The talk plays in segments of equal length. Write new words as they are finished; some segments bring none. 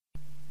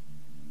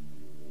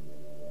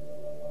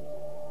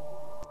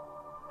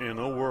In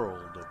a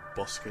world of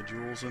bus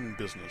schedules and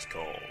business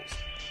calls,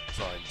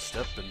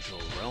 sidestep into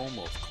a realm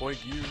of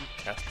Koigyu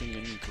casting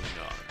and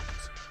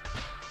Klingons.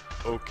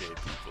 Okay,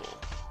 people,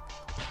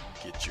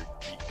 get your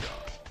geek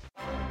on.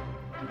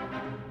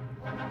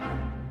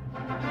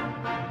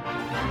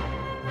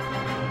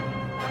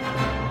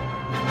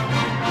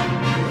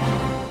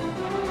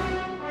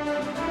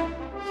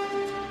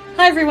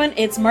 Hi everyone,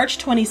 it's March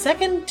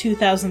 22nd,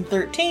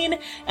 2013,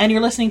 and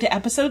you're listening to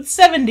episode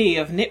 70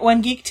 of Knit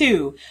One Geek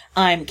 2.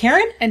 I'm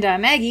Karen. And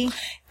I'm Maggie.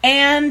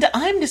 And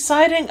I'm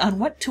deciding on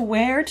what to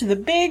wear to the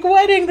big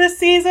wedding this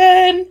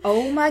season.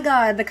 Oh my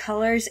god, the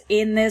colors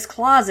in this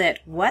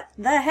closet. What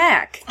the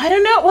heck? I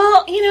don't know.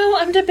 Well,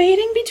 I'm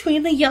debating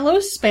between the yellow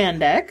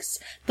spandex,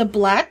 the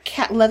black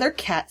leather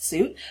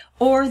catsuit,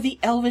 or the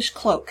elvish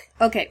cloak.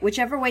 Okay,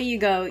 whichever way you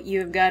go,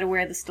 you've got to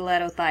wear the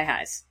stiletto thigh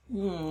highs.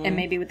 And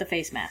maybe with the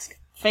face mask.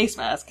 Face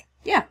mask?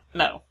 Yeah.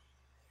 No.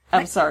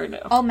 I'm sorry, no.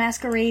 All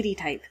masquerade-y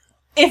type.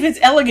 If it's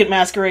elegant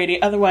masquerade,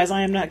 otherwise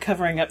I am not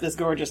covering up this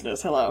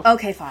gorgeousness. Hello.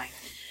 Okay, fine.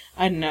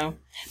 I don't know.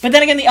 But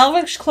then again, the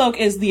elvish cloak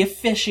is the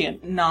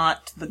officiant,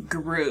 not the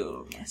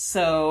groom.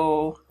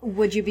 So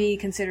would you be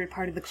considered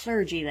part of the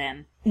clergy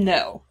then?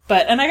 No.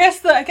 But, and I guess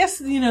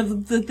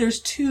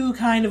there's two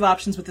kind of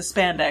options with the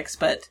spandex,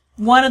 but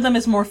one of them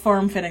is more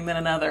form-fitting than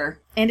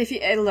another. And if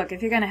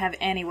you're gonna have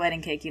any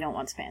wedding cake, you don't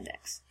want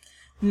spandex.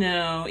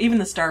 No, even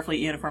the Starfleet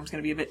uniform's going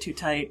to be a bit too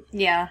tight.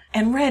 Yeah.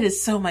 And red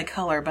is so my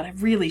color, but I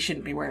really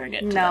shouldn't be wearing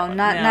it.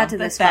 Not to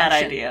this bad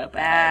function. idea.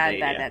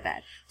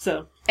 Bad.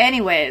 So.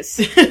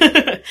 Anyways.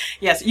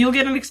 Yes, you'll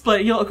get an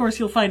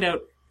you'll find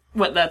out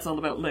what that's all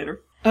about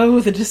later. Oh,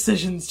 the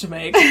decisions to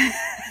make.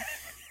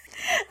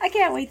 I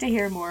can't wait to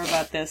hear more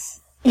about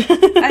this.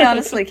 I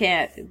honestly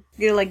can't.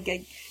 You're like,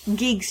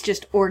 geeks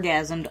just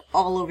orgasmed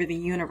all over the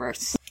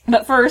universe.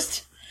 But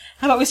first,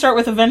 how about we start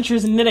with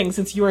adventures in knitting,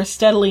 since you are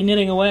steadily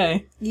knitting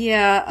away?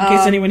 Yeah, in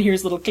case anyone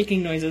hears little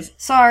clicking noises.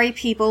 Sorry,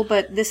 people,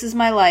 but this is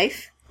my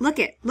life. Look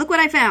what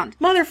I found.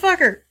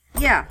 Motherfucker!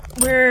 Yeah.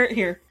 We're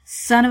here.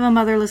 Son of a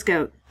motherless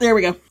goat. There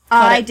we go.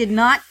 I did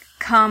not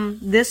come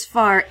this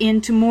far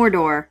into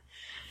Mordor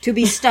to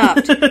be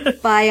stopped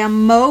by a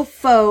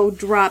mofo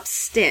drop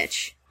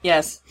stitch.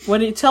 Yes.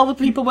 Tell the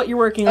people what you're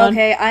working on.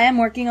 Okay, I am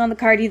working on the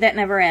Cardi that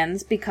never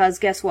ends, because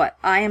guess what?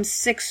 I am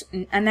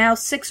now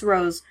 6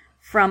 rows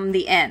from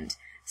the end.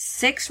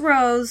 6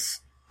 rows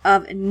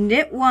of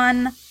knit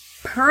 1,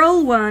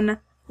 purl 1,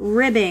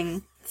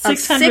 ribbing of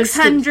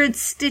 600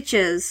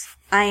 stitches.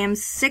 I am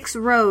 6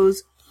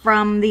 rows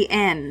from the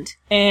end.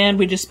 And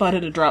we just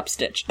spotted a drop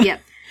stitch.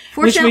 Yep.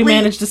 Which we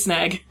managed to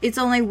snag. It's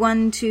only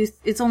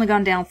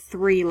gone down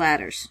 3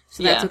 ladders,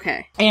 so that's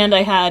okay. And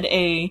I had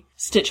a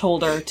stitch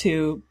holder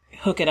to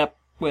hook it up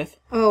with.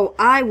 Oh,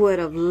 I would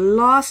have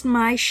lost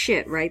my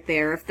shit right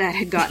there if that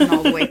had gotten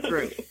all the way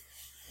through.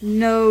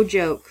 No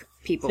joke,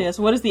 people. So yes,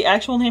 what is the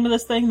actual name of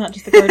this thing? Not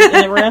just the cardigan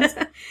that never ends?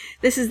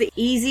 This is the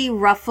Easy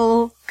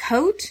Ruffle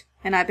Coat,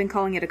 and I've been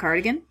calling it a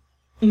cardigan.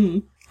 Mm-hmm.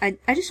 I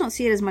just don't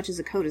see it as much as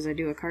a coat as I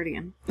do a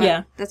cardigan. But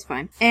yeah. That's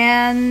fine.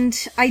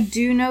 And I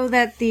do know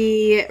that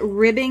the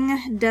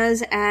ribbing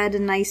does add a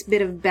nice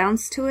bit of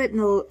bounce to it,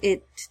 and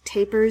it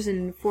tapers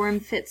and form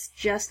fits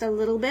just a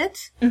little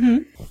bit.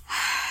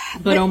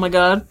 Mm-hmm. But oh my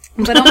god.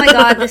 But oh my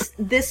god,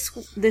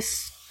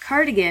 this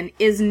cardigan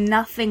is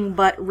nothing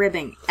but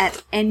ribbing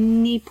at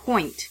any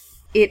point.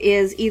 It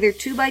is either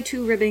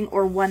 2x2 ribbing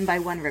or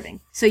 1x1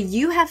 ribbing. So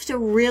you have to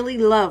really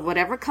love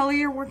whatever color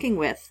you're working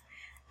with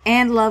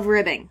and love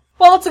ribbing.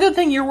 Well, it's a good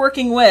thing you're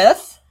working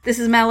with. This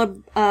is not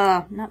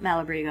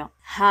Malabrigo.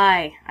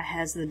 Hi, I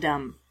has the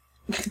dumb.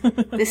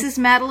 This is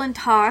Madeline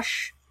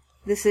Tosh.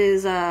 This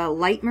is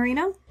light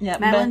merino. Yeah,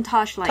 Madeline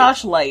Tosh light.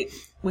 Tosh light,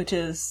 which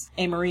is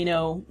a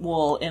merino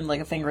wool in like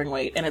a fingering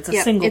weight, and it's a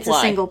single ply. It's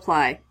a single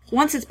ply.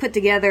 Once it's put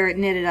together,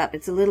 knitted up,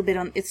 it's a little bit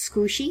it's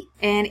squishy,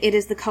 and it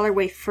is the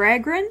colorway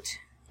Fragrant,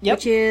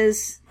 which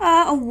is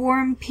a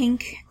warm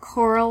pink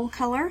coral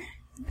color.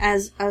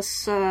 As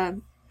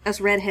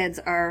us redheads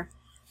are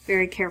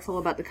very careful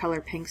about the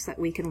color pinks that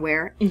we can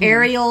wear. Mm-hmm.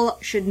 Ariel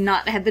should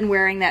not have been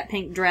wearing that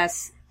pink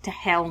dress. To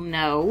hell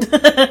no.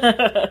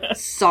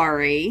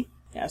 Sorry.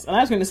 Yes, and I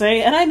was going to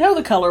say, and I know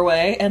the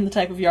colorway and the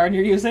type of yarn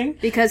you're using.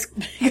 Because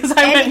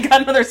I went and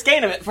got another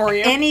skein of it for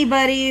you.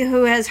 Anybody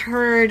who has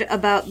heard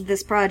about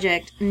this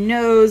project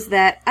knows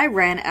that I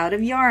ran out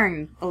of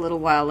yarn a little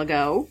while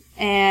ago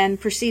and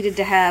proceeded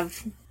to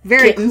have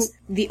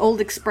the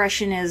old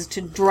expression is to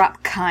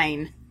drop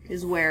kine,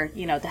 is where,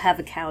 to have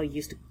a cow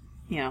used to,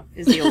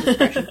 is the old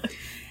expression.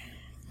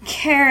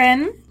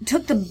 Karen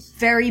took the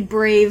very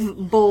brave,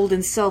 bold,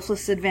 and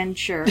selfless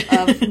adventure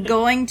of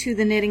going to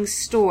the knitting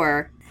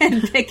store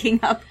and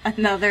picking up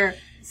another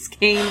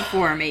skein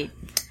for me.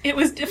 It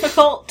was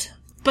difficult,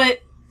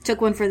 but took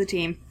one for the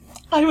team.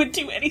 I would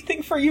do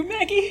anything for you,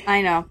 Maggie.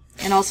 I know.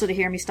 And also to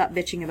hear me stop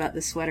bitching about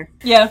this sweater.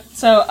 Yeah,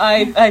 so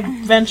I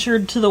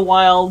ventured to the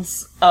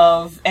wilds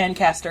of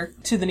Ancaster,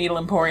 to the Needle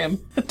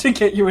Emporium, to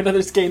get you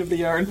another skein of the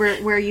yarn.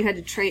 Where you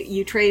had to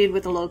you traded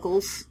with the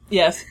locals.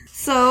 Yes.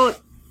 So,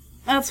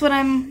 that's what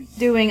I'm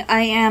doing.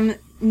 I am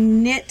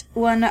knit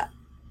one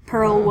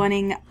pearl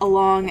winning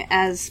along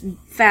as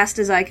fast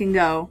as I can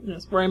go.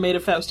 Yes, where I made a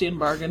Faustian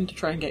bargain to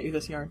try and get you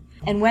this yarn.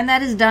 And when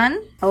that is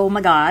done, oh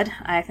my god,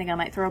 I think I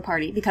might throw a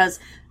party, because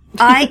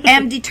I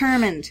am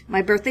determined.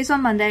 My birthday's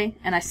on Monday,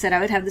 and I said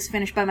I would have this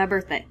finished by my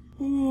birthday.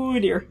 Oh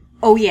dear.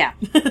 Oh yeah,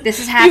 this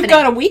is happening. You've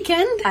got a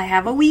weekend? I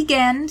have a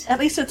weekend. At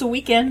least it's a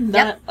weekend,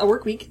 not a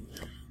work week.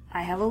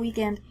 I have a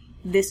weekend.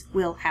 This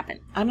will happen.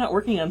 I'm not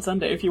working on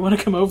Sunday if you want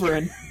to come over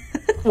and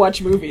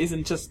watch movies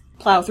and just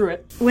plow through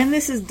it. When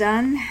this is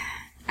done,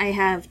 I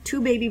have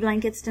 2 baby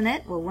blankets to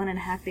knit. Well,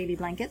 1.5 baby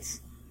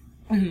blankets.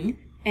 Mm-hmm.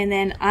 And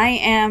then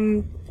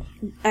I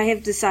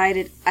have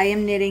decided I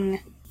am knitting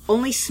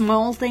only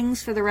small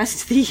things for the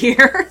rest of the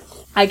year.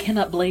 I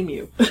cannot blame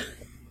you.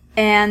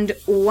 And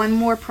one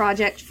more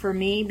project for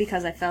me,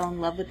 because I fell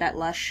in love with that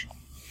Lush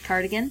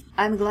cardigan.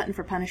 I'm a glutton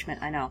for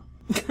punishment, I know.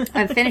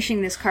 I'm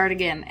finishing this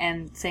cardigan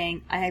and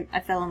saying, I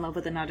fell in love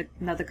with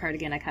another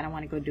cardigan, I kind of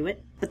want to go do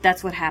it. But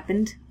that's what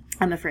happened,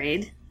 I'm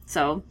afraid.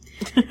 So,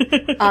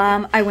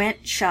 I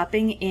went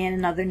shopping in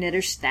another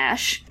knitter's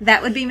stash.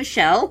 That would be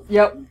Michelle.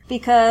 Yep.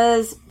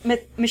 Because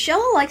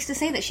Michelle likes to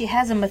say that she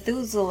has a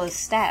Methuselah's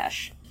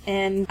stash.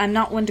 And I'm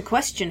not one to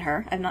question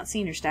her. I've not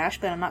seen her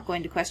stash, but I'm not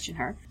going to question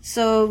her.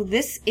 So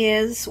this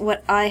is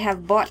what I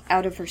have bought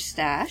out of her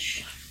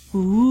stash.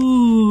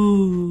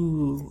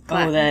 Ooh.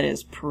 Oh, that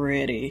is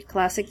pretty.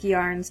 Classic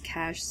Yarns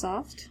Cash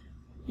Soft.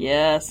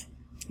 Yes.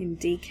 In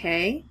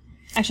DK.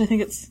 Actually, I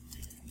think it's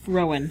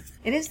Rowan.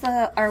 It is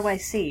the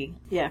RYC.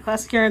 Yeah,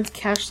 Classic Yarns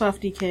Cash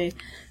Soft DK.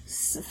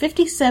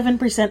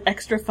 57%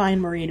 extra fine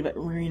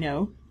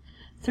merino.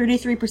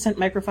 33%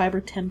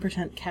 microfiber,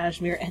 10%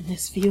 cashmere, and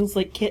this feels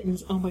like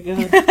kittens. Oh my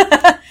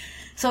god.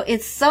 So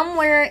it's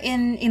somewhere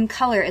in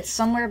color. It's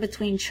somewhere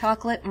between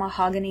chocolate,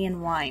 mahogany,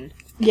 and wine.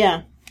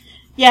 Yeah.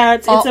 Yeah,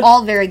 it's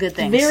all very good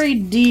things. Very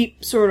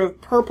deep, sort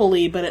of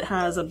purpley, but it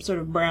has a sort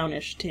of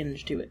brownish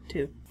tinge to it,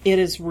 too. It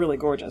is really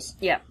gorgeous.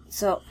 Yeah.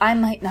 So I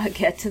might not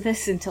get to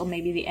this until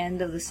maybe the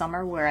end of the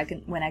summer,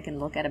 when I can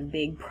look at a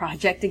big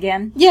project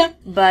again. Yeah.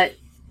 But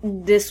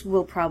this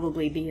will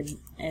probably be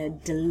a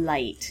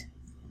delight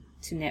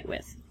to knit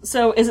with.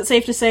 So, is it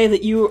safe to say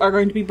that you are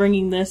going to be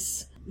bringing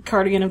this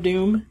Cardigan of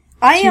Doom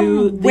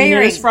to the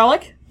Knitter's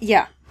Frolic?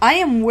 Yeah. I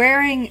am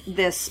wearing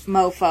this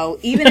mofo,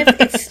 even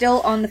if it's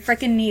still on the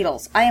frickin'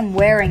 needles. I am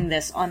wearing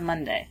this on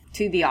Monday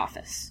to the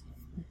office.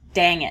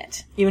 Dang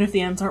it. Even if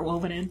the ends aren't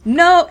woven in?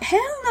 No,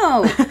 hell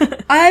no.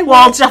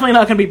 Well, it's definitely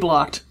not going to be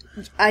blocked.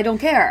 I don't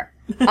care.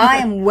 I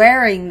am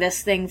wearing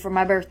this thing for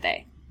my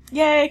birthday.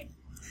 Yay.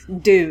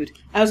 Dude.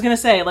 I was going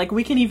to say, like,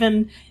 we can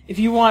even, if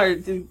you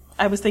want,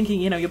 I was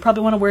thinking, you'll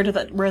probably want to wear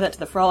that to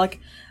the Frolic.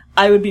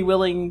 I would be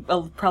willing,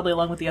 probably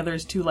along with the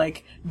others, to,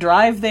 like,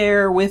 drive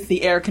there with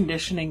the air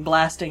conditioning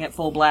blasting at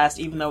full blast,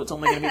 even though it's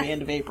only going to be the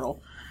end of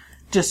April.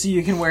 Just so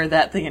you can wear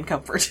that thing in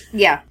comfort.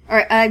 Yeah.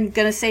 Alright, I'm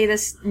going to say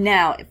this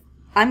now.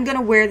 I'm going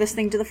to wear this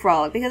thing to the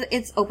Frolic, because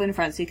it's open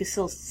front, so you can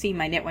still see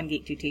my Knit One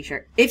Geek 2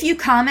 t-shirt. If you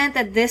comment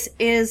that this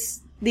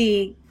is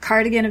the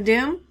Cardigan of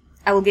Doom,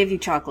 I will give you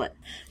chocolate.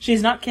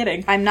 She's not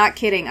kidding. I'm not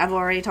kidding. I've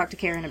already talked to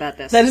Karen about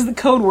this. That is the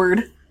code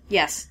word.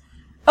 Yes.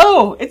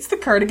 Oh, it's the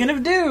Cardigan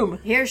of Doom.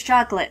 Here's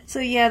chocolate. So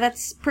yeah,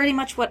 that's pretty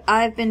much what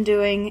I've been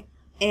doing.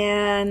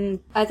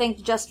 And I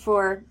think just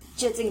for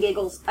shits and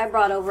giggles, I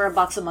brought over a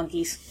box of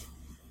monkeys.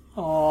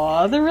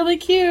 Aw, they're really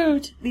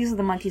cute. These are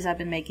the monkeys I've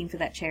been making for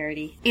that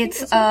charity.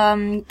 It's,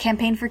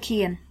 Campaign for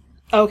Kian.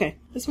 Oh, okay.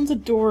 This one's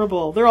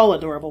adorable. They're all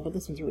adorable, but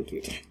this one's really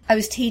cute. I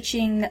was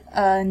teaching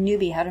a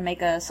newbie how to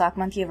make a sock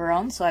monkey of her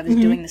own, so I was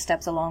doing the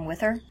steps along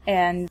with her.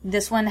 And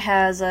this one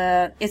has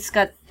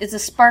it's a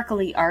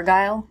sparkly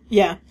argyle.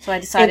 Yeah. So I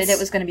decided it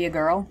was going to be a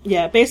girl.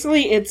 Yeah,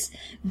 basically it's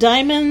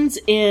diamonds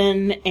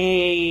in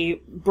a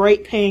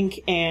bright pink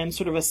and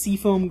sort of a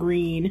seafoam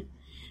green,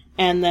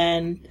 and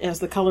then as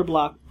the color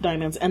block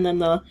diamonds, and then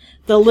the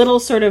little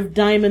sort of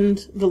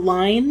diamond, the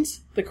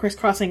lines, the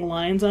crisscrossing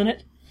lines on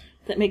it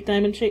that make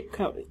diamond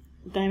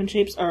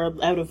shapes are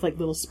out of, like,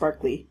 little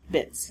sparkly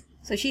bits.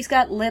 So she's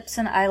got lips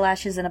and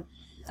eyelashes and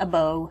a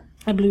bow.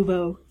 A blue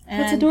bow.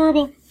 And that's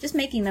adorable. Just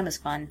making them is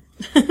fun.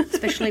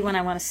 Especially when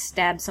I want to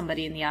stab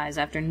somebody in the eyes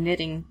after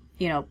knitting,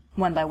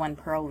 one by one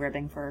pearl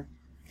ribbing for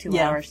 2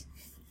 hours.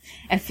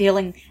 And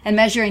feeling and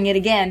measuring it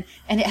again,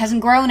 and it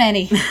hasn't grown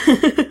any.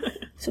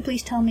 So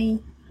please tell me,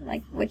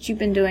 what you've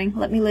been doing.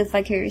 Let me live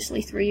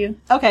vicariously through you.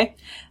 Okay.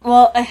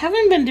 Well,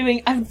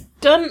 I've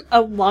done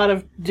a lot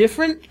of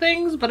different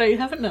things, but I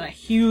haven't done a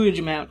huge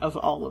amount of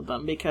all of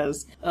them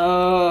because,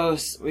 oh,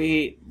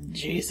 sweet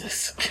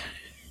Jesus.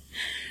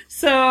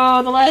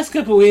 So, the last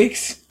couple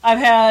weeks, I've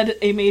had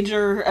a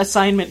major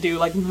assignment due,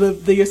 like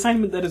the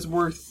assignment that is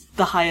worth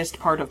the highest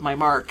part of my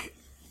mark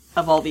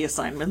of all the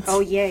assignments.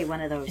 Oh, yay,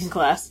 one of those. In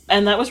class.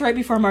 And that was right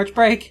before March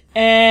break.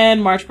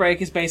 And March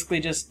break is basically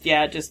just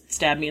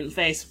stab me in the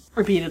face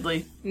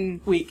repeatedly.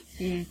 Week.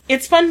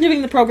 It's fun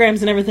doing the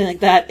programs and everything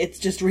like that. It's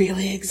just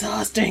really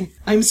exhausting.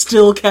 I'm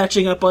still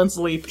catching up on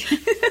sleep.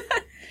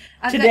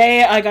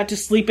 Today I got to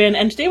sleep in,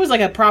 and today was like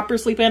a proper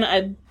sleep in.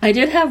 I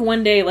did have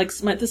one day, like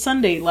the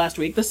Sunday last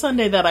week, the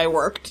Sunday that I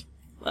worked,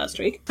 last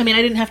week. I mean,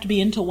 I didn't have to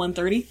be in till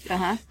 1:30.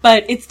 Uh-huh.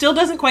 But it still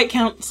doesn't quite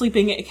count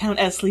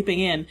as sleeping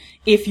in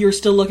if you're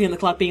still looking at the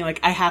clock being like,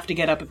 I have to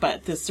get up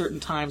at this certain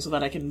time so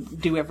that I can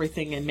do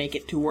everything and make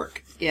it to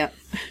work. Yeah.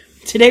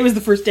 Today was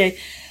the first day,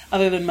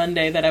 other than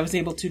Monday, that I was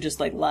able to just,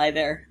 like, lie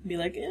there and be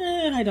like,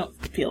 I don't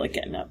feel like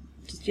getting up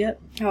just yet.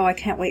 Oh, I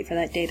can't wait for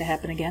that day to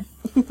happen again.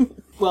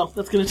 Well,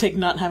 that's going to take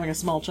not having a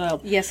small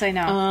child. Yes, I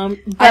know.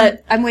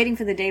 But I'm waiting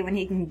for the day when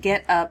he can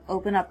get up,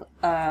 open up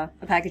a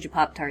package of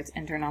Pop-Tarts,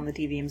 and turn on the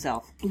TV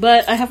himself.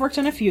 But I have worked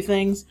on a few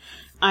things.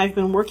 I've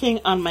been working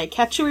on my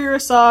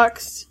Cachoeira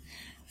socks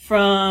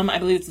from, I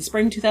believe it's the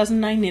spring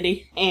 2009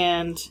 Nitty,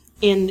 and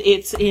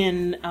it's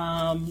in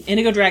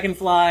Indigo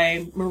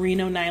Dragonfly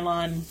merino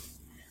nylon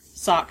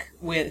sock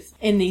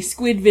in the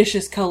Squid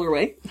Vicious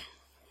colorway.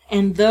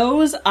 And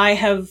those I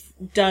have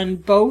done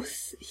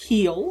both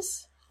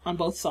heels on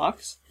both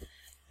socks,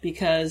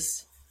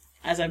 because,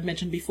 as I've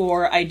mentioned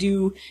before, I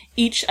do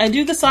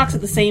the socks at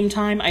the same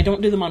time. I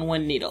don't do them on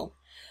one needle.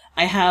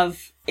 I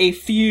have a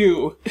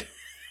few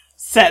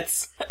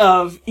sets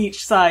of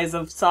each size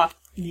of sock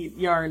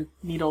yarn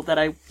needle that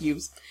I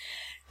use.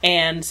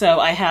 And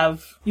so I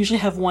usually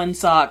have one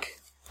sock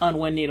on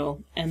one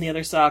needle and the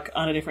other sock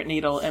on a different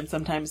needle, and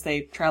sometimes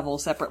they travel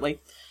separately.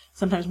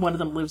 Sometimes one of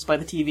them lives by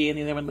the TV and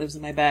the other one lives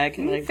in my bag,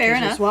 and I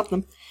usually swap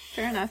them.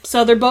 Fair enough.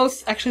 So they're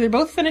both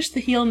finished the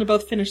heel and they're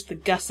both finished the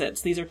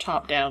gussets. These are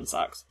top-down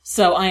socks.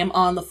 So I am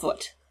on the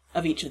foot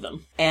of each of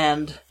them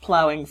and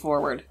plowing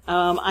forward.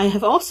 I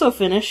have also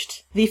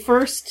finished the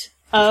first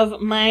of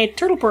my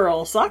turtle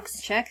pearl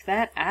socks. Check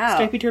that out.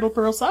 Stripy turtle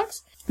pearl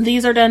socks.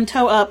 These are done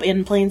toe up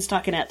in plain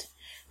stockinette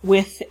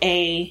with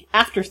a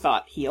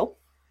afterthought heel,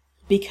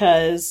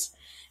 because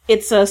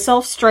it's a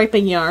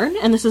self-striping yarn,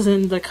 and this is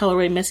in the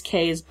colorway Miss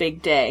K's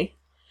Big Day.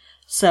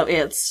 So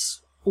it's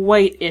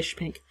white-ish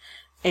pink,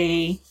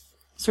 a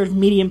sort of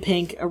medium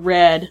pink, a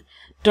red,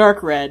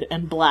 dark red,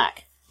 and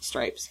black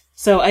stripes.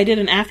 So I did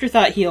an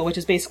afterthought heel, which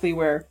is basically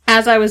where,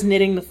 as I was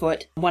knitting the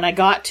foot, when I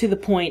got to the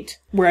point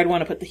where I'd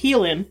want to put the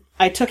heel in,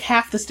 I took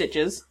half the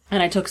stitches,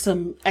 and I took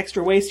some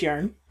extra waste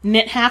yarn,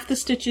 knit half the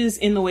stitches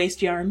in the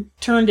waste yarn,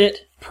 turned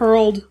it,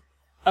 purled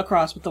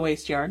across with the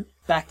waste yarn,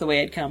 back the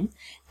way I'd come,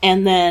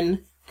 and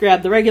then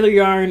grabbed the regular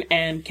yarn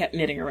and kept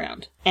knitting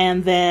around.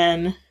 And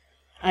then,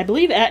 I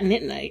believe at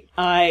knit night,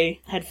 I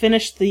had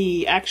finished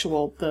the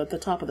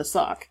top of the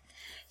sock.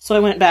 So I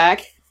went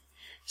back,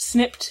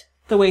 snipped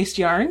the waste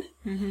yarn,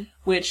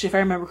 which, if I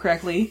remember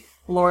correctly,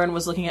 Lauren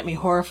was looking at me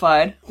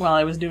horrified while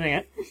I was doing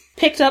it.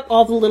 Picked up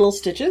all the little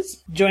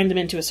stitches, joined them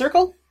into a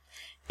circle,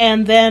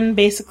 and then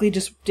basically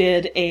just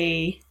did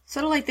a...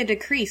 Sort of like the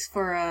decrease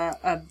for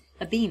a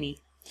beanie.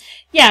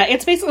 Yeah,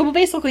 it's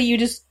basically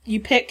you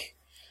pick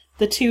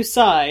the two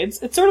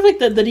sides. It's sort of like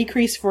the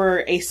decrease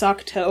for a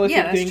sock toe if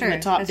you're doing from the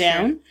top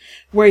down,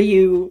 where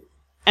you,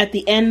 at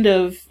the end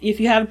of, if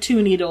you have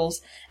two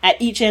needles, at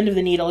each end of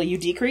the needle you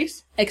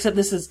decrease, except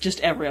this is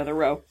just every other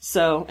row.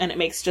 So, and it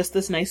makes just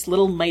this nice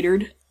little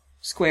mitered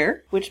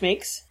square, which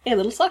makes a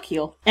little sock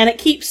heel. And it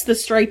keeps the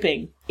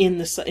striping in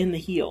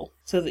the heel,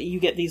 so that you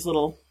get these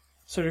little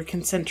sort of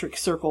concentric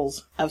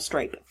circles of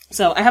stripe.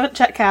 So I haven't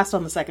cast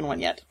on the second one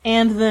yet.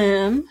 And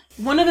then,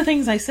 one of the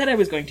things I said I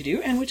was going to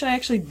do, and which I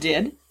actually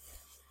did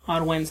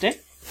on Wednesday,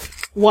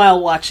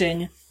 while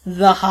watching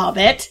The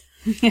Hobbit,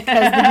 because the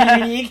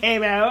DVD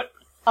came out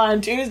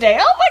on Tuesday.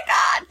 Oh my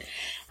god!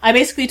 I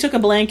basically took a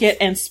blanket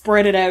and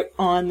spread it out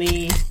on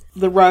the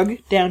rug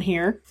down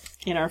here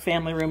in our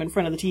family room in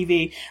front of the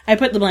TV. I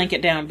put the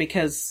blanket down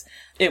because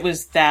it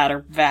was that or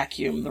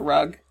vacuum the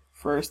rug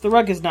first. The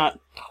rug is not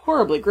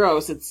horribly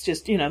gross. It's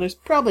just, there's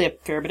probably a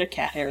fair bit of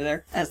cat hair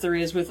there, as there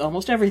is with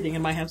almost everything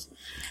in my house.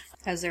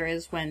 As there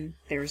is when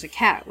there's a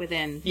cat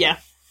within... Yeah.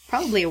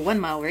 Probably a 1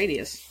 mile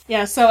radius.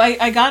 Yeah, so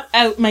I got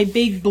out my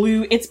big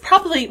blue... It's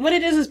probably... What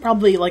it is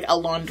probably like a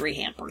laundry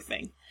hamper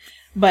thing.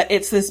 But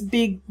it's this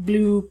big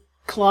blue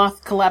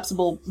cloth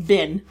collapsible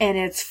bin. And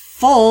it's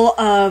full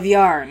of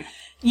yarn.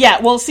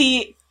 Yeah, well,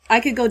 see... I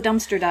could go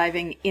dumpster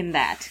diving in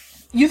that.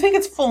 You think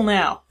it's full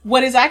now.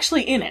 What is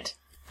actually in it?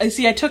 I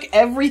took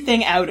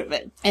everything out of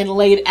it and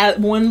laid out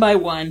one by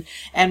one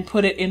and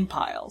put it in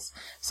piles.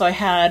 So I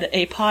had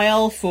a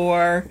pile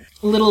for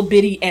little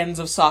bitty ends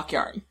of sock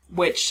yarn,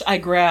 which I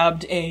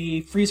grabbed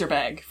a freezer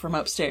bag from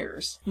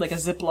upstairs, like a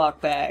Ziploc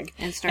bag,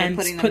 and started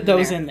putting put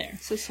those in there.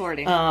 So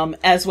sorting.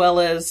 As well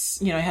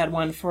as, I had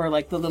one for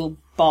like the little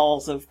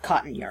balls of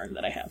cotton yarn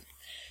that I have.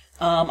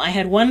 I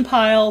had one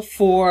pile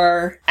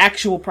for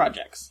actual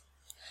projects.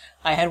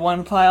 I had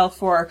one pile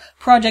for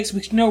projects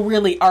which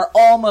really are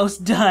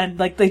almost done,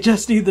 like they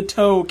just need the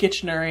toe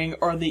Kitchenering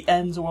or the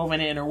ends woven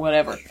in or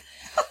whatever.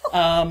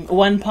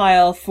 One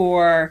pile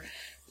for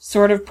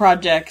sort of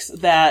projects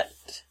that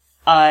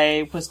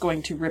I was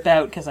going to rip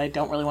out because I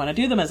don't really want to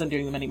do them as I'm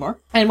doing them anymore.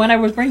 And when I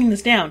was bringing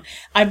this down,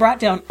 I brought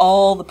down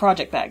all the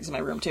project bags in my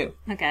room too.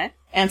 Okay.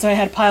 And so I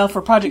had a pile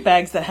for project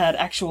bags that had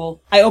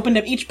I opened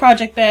up each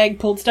project bag,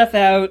 pulled stuff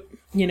out,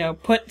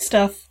 put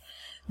stuff...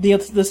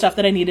 The stuff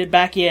that I needed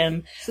back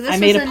in. So this I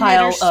made was a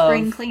pile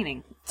spring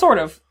cleaning. Sort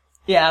of.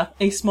 Yeah,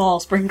 a small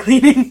spring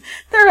cleaning.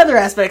 There are other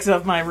aspects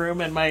of my room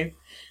and my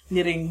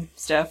knitting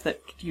stuff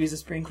that could use a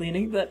spring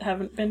cleaning that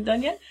haven't been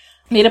done yet.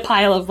 Made a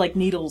pile of, like,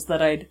 needles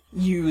that I'd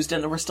used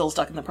and that were still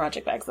stuck in the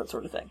project bags, that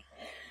sort of thing.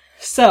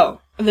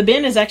 So, the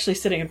bin is actually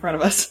sitting in front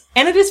of us.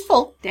 And it is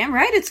full. Damn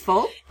right it's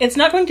full. It's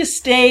not going to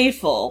stay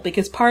full,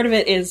 because part of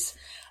it is,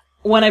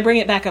 when I bring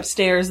it back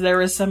upstairs,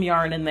 there is some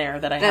yarn in there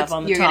that I have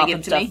on the top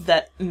and stuff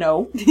that,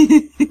 no.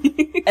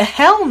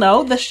 Hell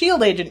no, the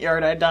Shield Agent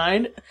yarn I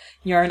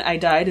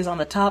dyed is on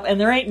the top,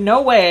 and there ain't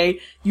no way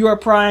you are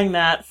prying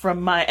that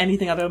from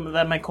anything other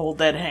than my cold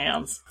dead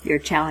hands. Your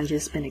challenge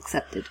has been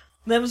accepted.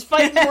 That was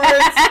fighting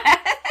words.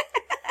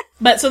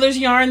 But, so there's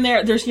yarn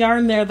there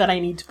that I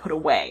need to put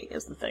away,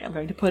 is the thing. I'm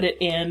going to put it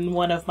in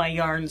one of my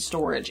yarn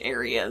storage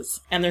areas.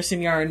 And there's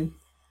some yarn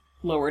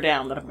lower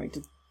down that I'm going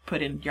to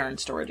put in yarn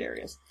storage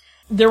areas.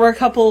 There were a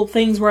couple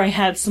things where I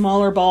had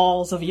smaller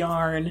balls of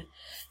yarn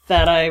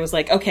that I was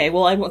like, okay,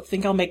 well, I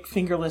think I'll make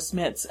fingerless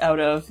mitts out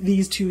of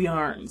these 2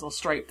 yarns. I'll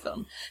stripe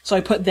them. So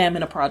I put them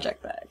in a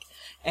project bag.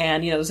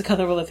 And, there's a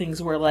couple of other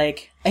things where,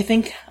 like, I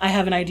think I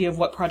have an idea of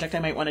what project I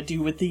might want to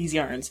do with these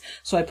yarns.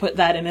 So I put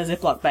that in a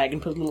Ziploc bag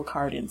and put a little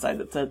card inside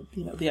that said,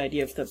 the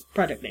idea of the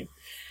project name.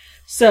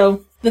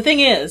 So, the thing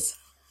is,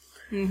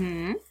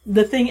 and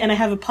I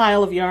have a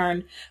pile of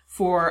yarn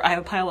I have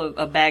a pile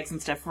of bags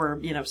and stuff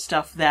for,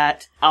 stuff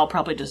that I'll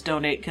probably just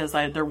donate because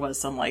there was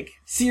some, like,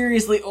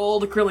 seriously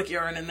old acrylic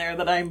yarn in there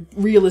that I'm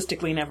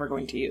realistically never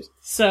going to use.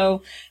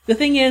 So, the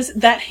thing is,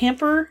 that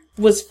hamper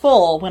was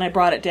full when I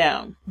brought it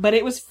down, but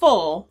it was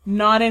full,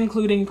 not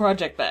including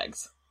project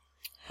bags.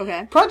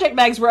 Okay. Project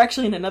bags were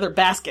actually in another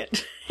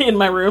basket in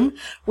my room,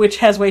 which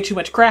has way too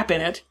much crap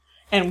in it,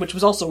 and which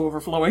was also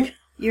overflowing.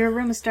 Your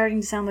room is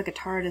starting to sound like a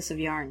TARDIS of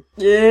yarn.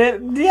 Yeah,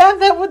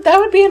 that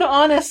would be an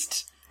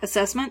honest...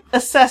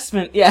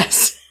 Assessment,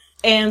 yes.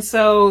 And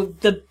so,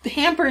 the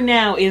hamper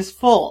now is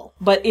full,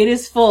 but it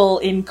is full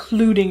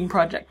including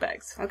project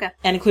bags. Okay.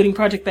 And including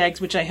project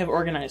bags, which I have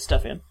organized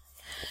stuff in.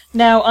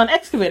 Now, on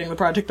excavating the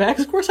project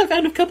bags, of course I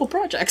found a couple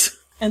projects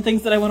and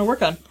things that I want to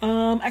work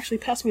on. Actually,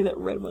 pass me that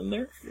red one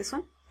there. This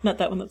one? Not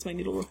that one, that's my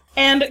needle rule.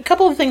 And a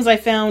couple of things I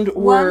found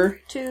were... 1,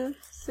 2,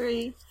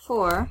 3,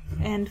 4,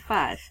 and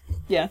 5.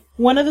 Yeah.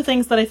 One of the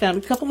things that I found,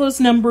 a couple of those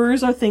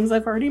numbers are things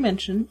I've already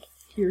mentioned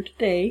here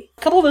today.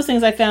 A couple of those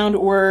things I found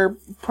were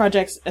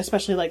projects,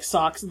 especially like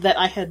socks, that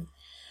I had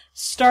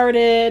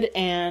started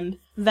and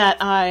that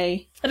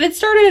I had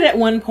started at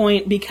one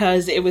point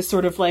because it was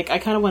sort of like, I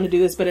kind of want to do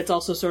this, but it's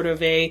also sort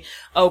of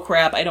oh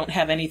crap, I don't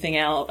have anything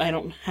else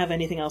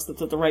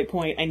that's at the right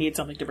point. I need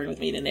something to bring with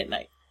me to knit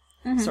night,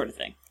 sort of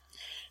thing.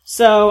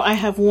 So I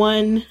have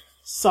one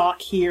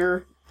sock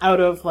here out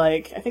of,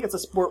 like, I think it's a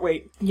sport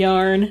weight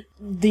yarn,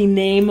 the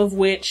name of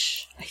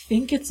which, I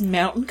think it's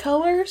Mountain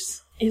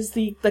Colors, is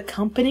the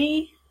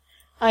company.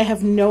 I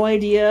have no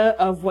idea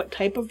of what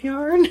type of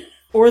yarn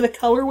or the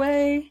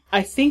colorway.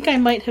 I think I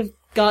might have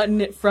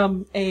gotten it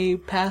from a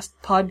past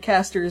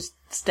podcaster's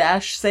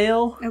stash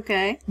sale.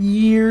 Okay.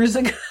 Years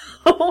ago.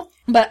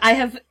 But I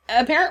have,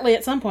 apparently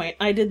at some point,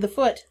 I did the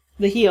foot,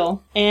 the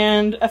heel,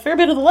 and a fair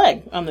bit of the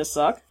leg on this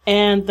sock.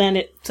 And then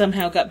it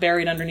somehow got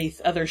buried underneath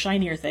other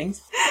shinier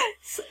things.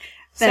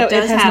 That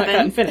does it has happen. not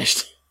gotten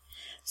finished.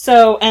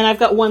 So, and I've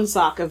got one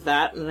sock of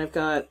that, and I've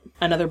got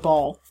another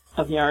ball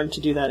of yarn to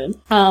do that in.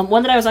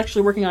 One that I was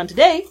actually working on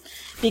today,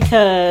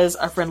 because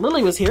our friend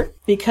Lily was here,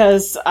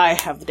 because I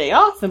have the day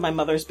off, and my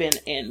mother's been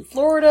in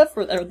Florida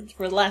for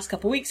the last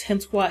couple weeks,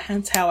 hence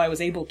how I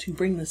was able to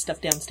bring this stuff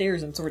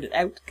downstairs and sort it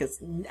out, because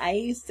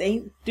I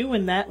ain't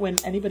doing that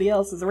when anybody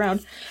else is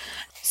around.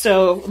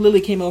 So,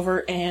 Lily came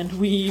over, and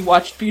we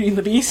watched Beauty and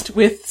the Beast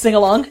with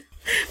Sing-Along.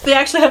 They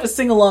actually have a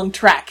sing-along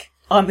track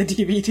on the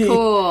DVD.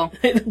 Cool.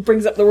 It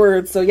brings up the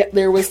words, so yep,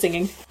 there was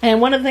singing.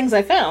 And one of the things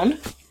I found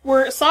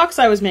were socks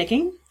I was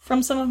making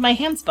from some of my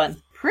hand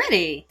spun.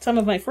 Pretty. Some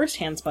of my first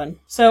hand spun.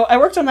 So I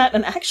worked on that,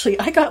 and actually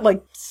I got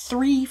like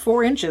 3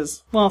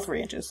 inches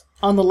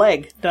on the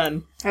leg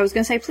done. I was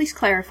going to say, please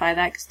clarify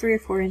that, because 3 or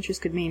 4 inches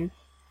could mean,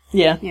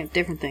 Yeah.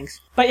 different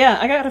things. But yeah,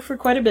 I got it for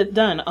quite a bit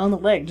done on the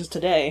leg just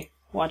today,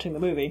 watching the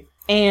movie.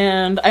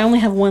 And I only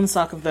have one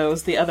sock of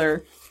those. The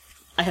other,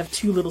 I have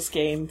 2 little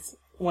skeins,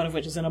 one of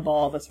which is in a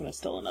ball. This one is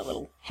still in a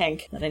little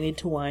hank that I need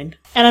to wind.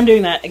 And I'm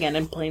doing that, again,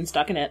 in plain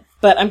stockinette.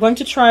 But I'm going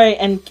to try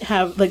and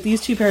have, like,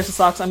 these 2 pairs of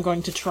socks I'm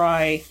going to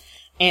try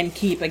and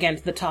keep, again,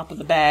 to the top of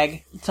the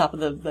bag, the top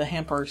of the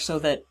hamper, so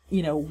that,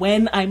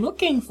 when I'm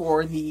looking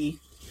for the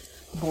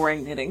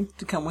boring knitting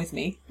to come with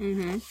me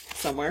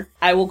somewhere,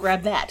 I will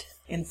grab that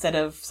instead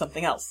of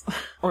something else.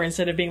 Or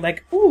instead of being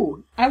like,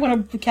 ooh, I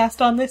want to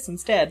cast on this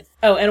instead.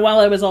 Oh, and while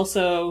I was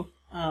also,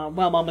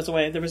 while Mom was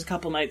away, there was a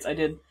couple nights I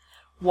did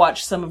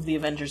watch some of the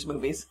Avengers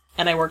movies.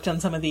 And I worked on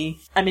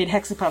I made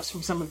hexapuffs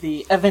from some of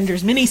the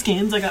Avengers mini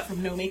skins I got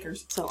from No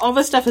Makers. So all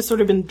this stuff has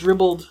sort of been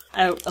dribbled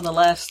out in the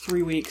last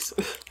 3 weeks.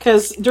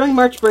 Because during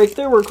March break,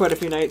 there were quite a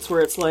few nights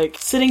where it's like,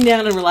 sitting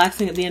down and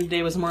relaxing at the end of the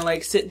day was more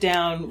like, sit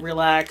down,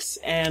 relax,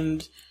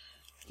 and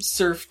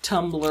surf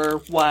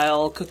Tumblr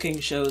while cooking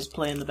shows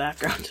play in the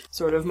background.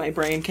 Sort of, my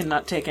brain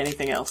cannot take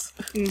anything else.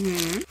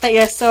 Mm-hmm. But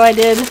yes, so I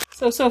did.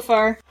 So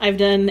far, I've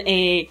done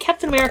a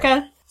Captain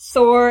America,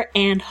 Thor,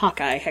 and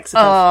Hawkeye hexatoph.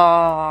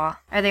 Oh,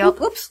 are they all?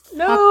 Oops!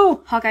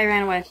 No! Hawkeye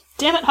ran away.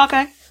 Damn it,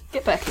 Hawkeye.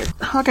 Get back here.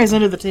 Hawkeye's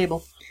under the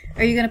table.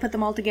 Are you going to put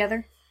them all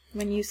together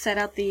when you set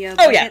out the Oh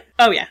bucket? yeah.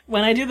 Oh yeah.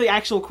 When I do the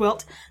actual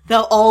quilt,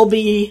 they'll all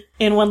be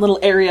in one little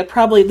area.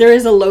 Probably, there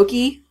is a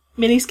Loki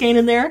mini skein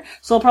in there,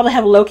 so I'll probably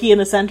have Loki in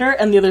the center,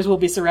 and the others will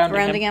be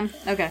surrounding him.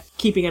 Okay.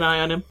 Keeping an eye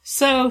on him.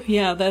 So,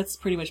 yeah, that's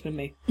pretty much been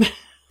me.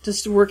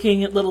 Just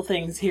working at little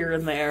things here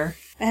and there.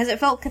 Has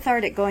it felt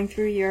cathartic going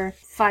through your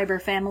fiber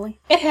family?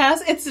 It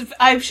has.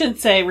 I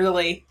should say,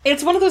 really.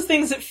 It's one of those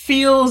things that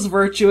feels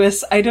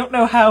virtuous. I don't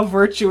know how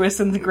virtuous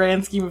in the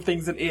grand scheme of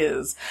things it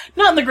is.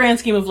 Not in the grand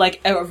scheme of, like,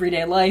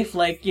 everyday life,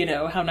 like, you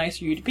know, how nice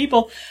are you to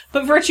people,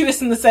 but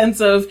virtuous in the sense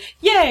of,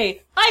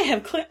 yay, I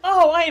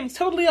am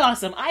totally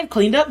awesome. I've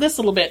cleaned up this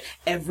little bit.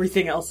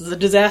 Everything else is a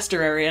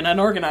disaster area and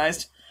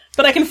unorganized.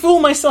 But I can fool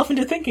myself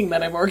into thinking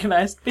that I'm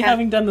organized by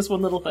having done this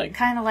one little thing.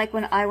 Kind of like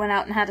when I went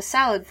out and had a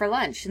salad for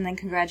lunch and then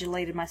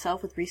congratulated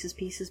myself with Reese's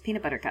Pieces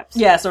peanut butter cups.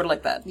 Yeah, sort of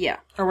like that. Yeah.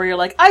 Or where you're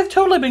like, I've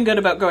totally been good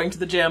about going to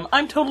the gym.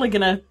 I'm totally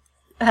gonna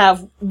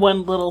have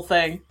one little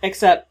thing.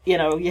 Except, you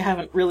know, you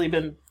haven't really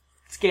been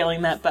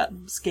scaling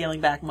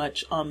back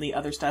much on the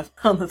other stuff,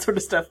 on the sort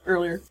of stuff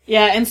earlier.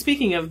 Yeah, and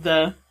speaking of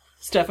the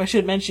stuff, I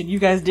should mention, you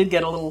guys did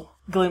get a little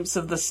glimpse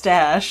of the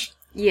stash.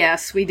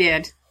 Yes, we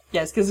did.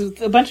 Yes, because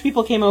a bunch of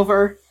people came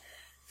over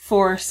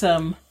for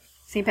some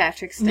St.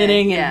 Patrick's Day.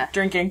 Knitting and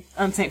drinking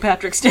on St.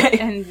 Patrick's Day.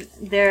 And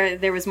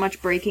there was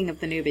much breaking of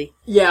the newbie.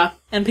 Yeah,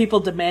 and people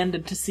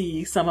demanded to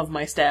see some of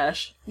my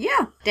stash.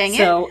 Yeah, dang it.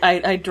 So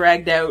I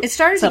dragged out It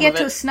started to some get of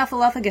to a it.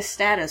 snuffleupagus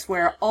status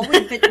where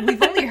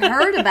we've only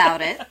heard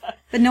about it,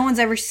 but no one's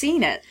ever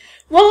seen it.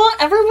 Well,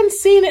 everyone's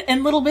seen it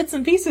in little bits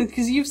and pieces,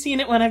 because you've seen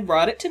it when I've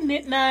brought it to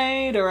Knit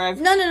Night, or I've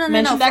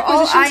mentioned For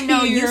all acquisitions I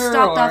know, you here,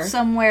 stopped or... off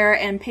somewhere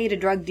and paid a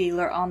drug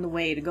dealer on the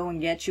way to go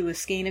and get you a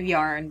skein of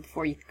yarn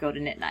before you could go to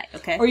Knit Night,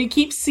 okay? Or you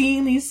keep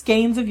seeing these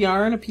skeins of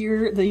yarn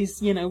appear, these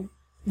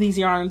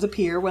yarns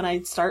appear when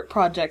I start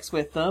projects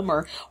with them,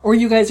 or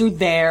you guys are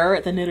there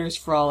at the Knitter's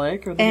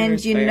Frolic, or the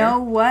Knitter's And you Fair. know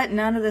what?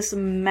 None of this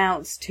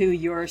amounts to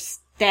your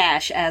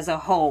stash as a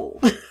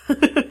whole.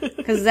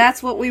 Because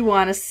that's what we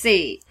want to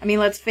see. I mean,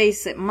 let's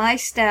face it, my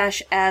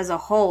stash as a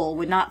whole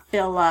would not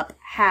fill up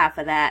half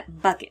of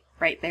that bucket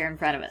right there in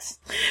front of us.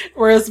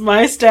 Whereas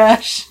my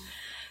stash,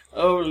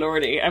 oh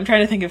lordy, I'm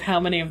trying to think of how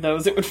many of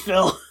those it would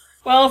fill.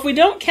 Well, if we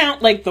don't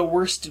count, like, the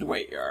worsted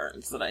weight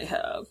yarns that I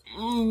have,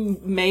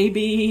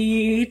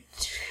 maybe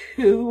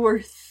 2 or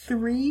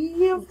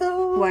 3 of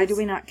those. Why do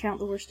we not count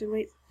the worsted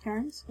weight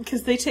yarns?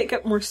 Because they take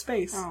up more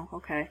space. Oh,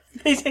 okay.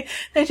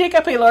 They take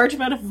up a large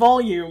amount of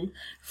volume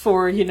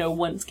for,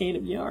 one skein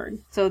of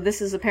yarn. So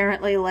this is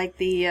apparently like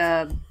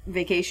the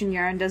vacation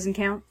yarn doesn't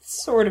count?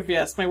 Sort of,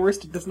 yes. My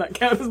worsted does not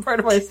count as part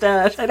of my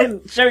stash. I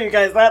didn't show you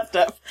guys that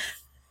stuff.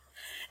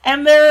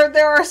 And there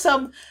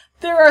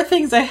are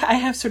things I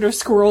have sort of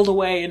squirreled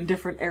away in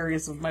different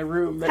areas of my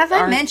room. That Have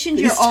I aren't mentioned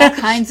these you're all stash.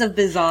 kinds of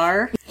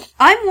bizarre?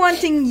 I'm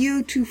wanting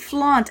you to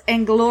flaunt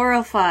and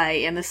glorify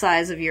in the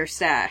size of your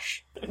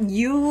stash.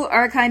 You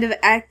are kind of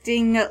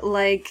acting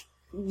like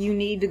you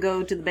need to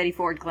go to the Betty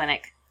Ford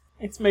clinic.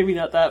 It's maybe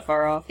not that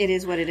far off. It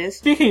is what it is.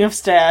 Speaking of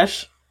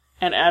stash,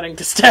 and adding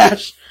to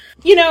stash,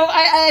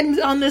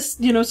 I'm on this,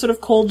 sort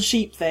of cold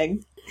sheep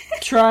thing,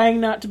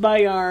 trying not to buy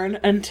yarn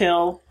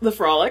until the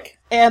Frolic.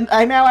 And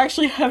I now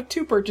actually have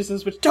 2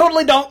 purchases, which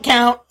totally don't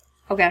count.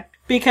 Okay.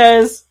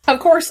 Because, of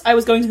course, I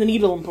was going to the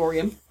Needle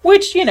Emporium,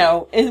 which,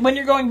 when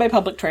you're going by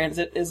public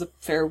transit, is a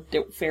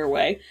fair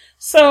way.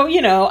 So,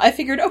 I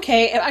figured,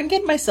 okay, I'm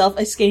getting myself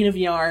a skein of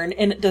yarn,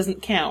 and it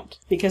doesn't count,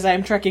 because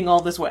I'm trekking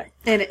all this way.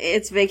 And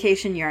it's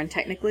vacation yarn,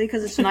 technically,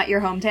 because it's not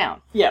your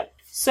hometown. Yeah.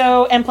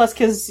 So, and plus,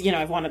 because,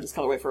 I've wanted this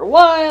colorway for a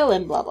while,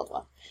 and blah, blah,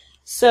 blah.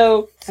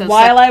 So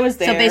while I was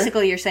there... So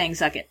basically you're saying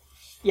suck it.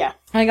 Yeah.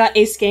 I got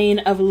a skein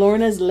of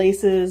Lorna's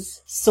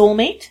Laces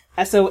Soulmate,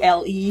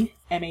 Solemate.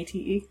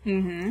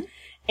 Mm-hmm.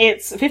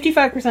 It's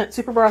 55%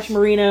 super brush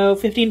merino,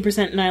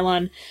 15%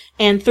 nylon,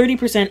 and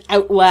 30%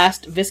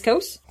 Outlast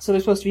viscose. So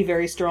they're supposed to be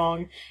very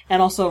strong,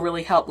 and also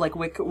really help,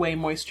 wick away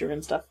moisture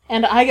and stuff.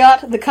 And I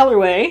got the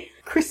colorway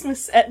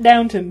Christmas at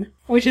Downton,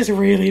 which is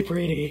really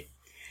pretty.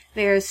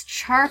 There's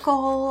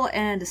charcoal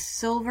and a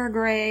silver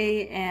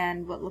gray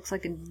and what looks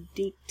like a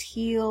deep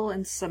teal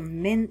and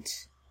some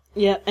mint.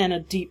 Yeah, and a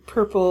deep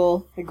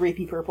purple, a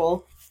grapey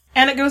purple.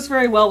 And it goes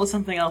very well with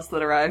something else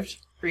that arrived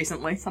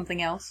recently.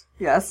 Something else?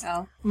 Yes.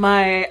 Oh.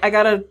 I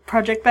got a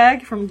project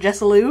bag from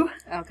Jessalou.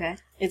 Okay.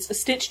 It's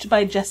stitched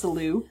by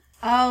Jessalou.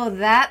 Oh,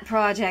 that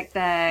project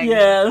bag.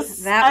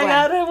 Yes. I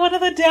got one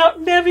of the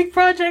Downton Abbey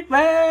project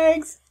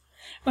bags.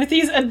 With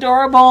these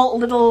adorable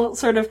little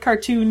sort of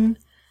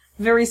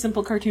very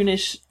simple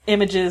cartoonish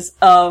images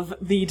of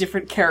the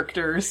different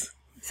characters.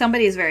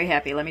 Somebody is very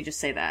happy, let me just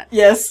say that.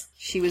 Yes.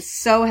 She was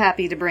so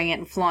happy to bring it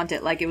and flaunt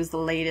it like it was the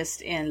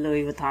latest in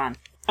Louis Vuitton.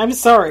 I'm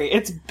sorry,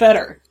 it's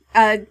better.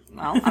 Well,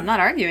 I'm not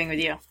arguing with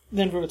you.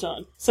 than for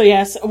baton. So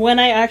yes, when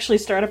I actually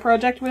start a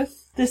project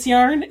with this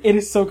yarn, it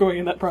is so going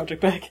in that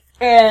project bag.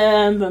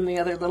 And then the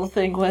other little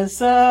thing was,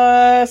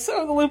 so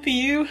the Loopy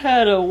U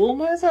had a wool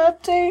mice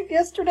update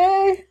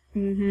yesterday.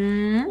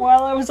 Mm-hmm.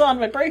 While I was on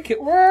my break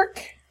at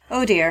work.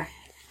 Oh dear.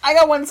 I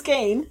got one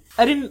skein.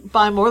 I didn't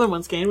buy more than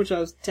one skein, which I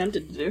was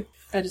tempted to do.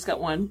 I just got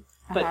one.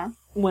 But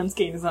one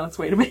skein is on its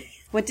way to me.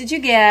 What did you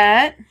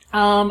get?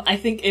 I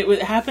think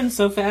it happened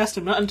so fast,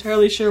 I'm not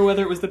entirely sure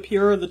whether it was the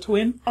pure or the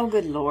twin. Oh,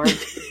 good lord.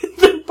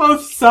 They're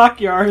both sock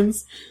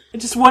yarns.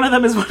 Just one of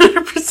them is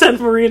 100%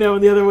 merino,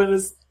 and the other one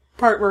is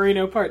part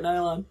merino, part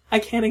nylon. I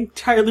can't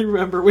entirely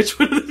remember which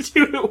one of the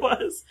two it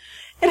was.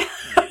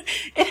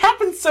 It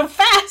happened so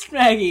fast,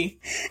 Maggie.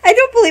 I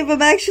don't believe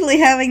I'm actually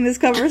having this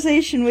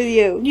conversation with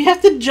you. You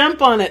have to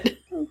jump on it.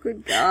 Oh,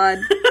 good God.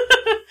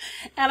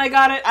 And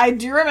I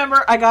do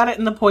remember I got it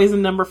in the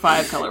poison number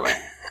 5 colorway.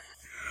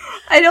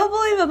 I don't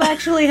believe I'm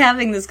actually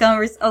having this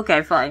conversation.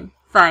 Okay, fine.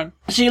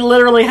 She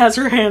literally has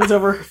her hands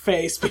over her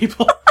face,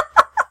 people.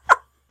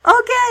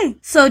 Okay.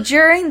 So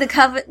during the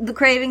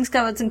Cravings,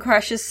 Covets, and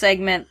Crushes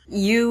segment,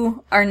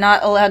 you are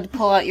not allowed to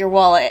pull out your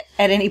wallet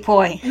at any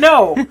point.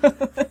 No.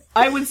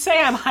 I would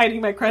say I'm hiding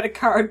my credit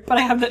card, but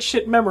I have that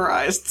shit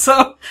memorized,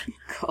 so...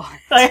 God.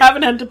 I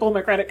haven't had to pull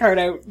my credit card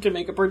out to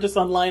make a purchase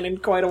online in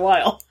quite a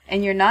while.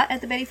 And you're not at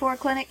the Betty Ford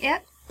Clinic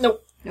yet?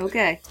 Nope.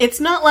 Okay. It's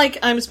not like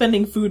I'm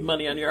spending food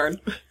money on yarn.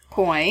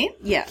 Point.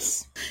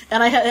 Yes.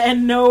 And I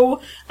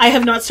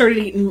have not started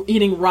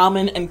eating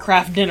ramen and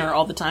craft dinner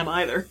all the time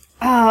either.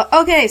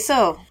 Okay,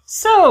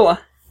 so,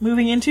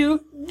 moving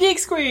into Geek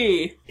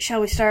Squee. shall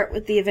we start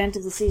with the event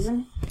of the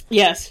season?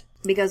 Yes.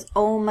 Because,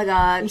 oh my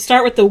God.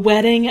 Start with the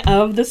wedding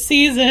of the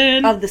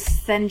season. Of the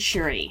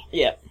century.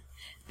 Yep.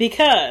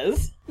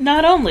 Because,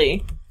 not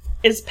only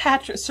is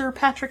Sir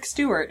Patrick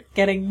Stewart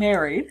getting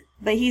married,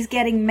 but he's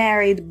getting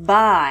married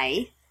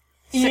by...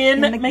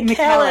 Ian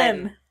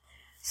McKellen.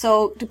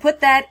 So, to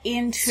put that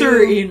into...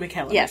 Sir Ian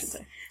McKellen, yes. I should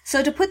say.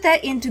 So, to put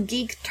that into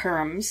geek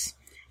terms...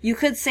 You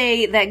could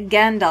say that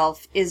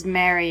Gandalf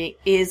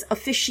is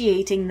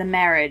officiating the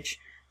marriage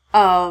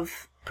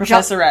of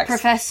Professor X.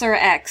 Professor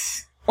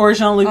X. Or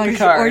Jean-Luc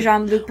Picard. Or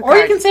Jean-Luc Picard. Or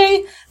you can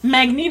say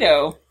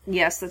Magneto.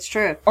 Yes, that's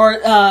true. Or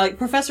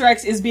Professor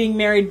X is being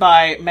married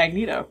by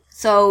Magneto.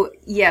 So,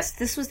 yes,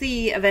 this was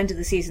the event of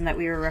the season that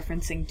we were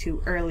referencing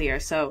to earlier.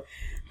 So,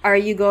 are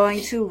you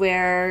going to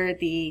wear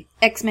the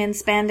X-Men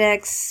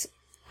spandex,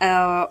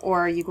 or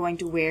are you going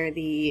to wear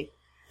the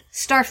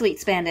Starfleet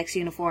spandex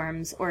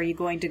uniforms, or are you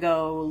going to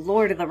go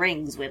Lord of the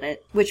Rings with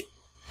it? Which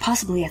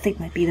possibly I think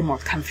might be the more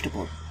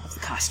comfortable of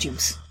the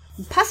costumes.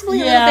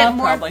 Possibly a little bit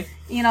more. Probably.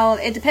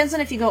 It depends on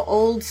if you go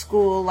old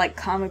school, like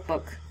comic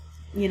book,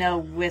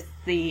 with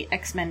the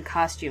X-Men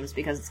costumes,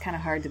 because it's kind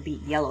of hard to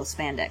beat yellow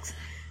spandex.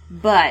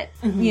 But,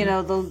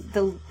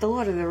 the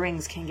Lord of the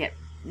Rings can get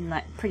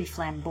pretty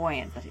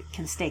flamboyant, but it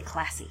can stay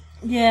classy.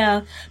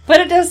 Yeah, but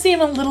it does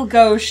seem a little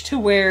gauche to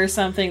wear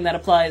something that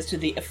applies to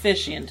the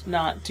officiant,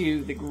 not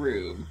to the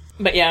groom.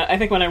 But yeah, I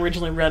think when I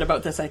originally read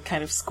about this, I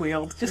kind of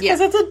squealed, just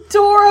because it's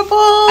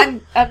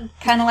adorable! I'm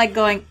kind of like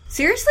going,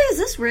 seriously, is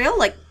this real?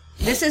 Like,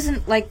 this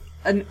isn't like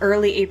an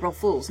early April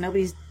Fool's.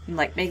 Nobody's,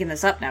 making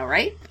this up now,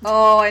 right?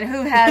 Oh, and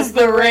who has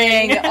the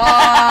ring?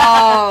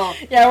 Oh!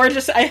 Yeah,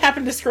 I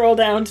happened to scroll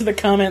down to the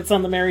comments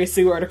on the Mary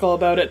Sue article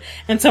about it,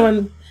 and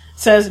someone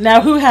says,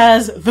 now who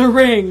has the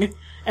ring?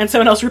 And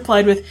someone else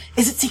replied with,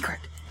 is it secret?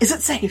 Is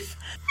it safe?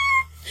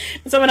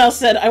 And someone else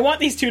said, I want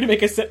these two to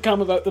make a sitcom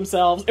about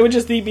themselves. It would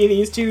just be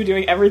these two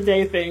doing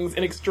everyday things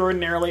in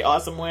extraordinarily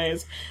awesome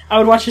ways. I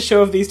would watch a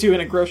show of these two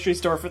in a grocery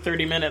store for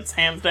 30 minutes,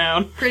 hands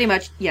down. Pretty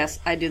much, yes,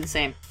 I do the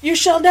same. You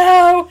shall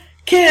now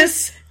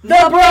kiss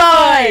the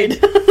bride!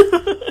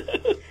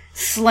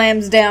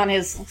 Slams down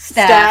his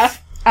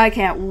staff. I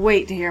can't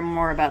wait to hear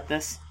more about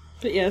this.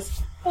 But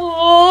yes.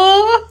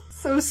 Aww!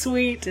 So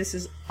sweet. This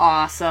is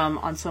awesome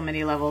on so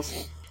many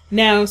levels.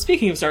 Now,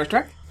 speaking of Star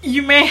Trek,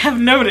 you may have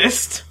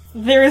noticed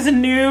there is a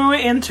new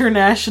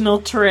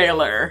international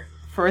trailer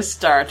for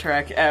Star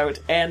Trek out,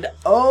 and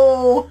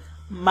oh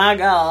my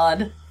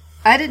god.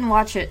 I didn't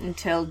watch it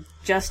until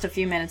just a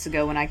few minutes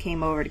ago when I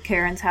came over to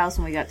Karen's house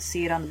and we got to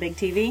see it on the big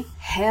TV.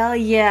 Hell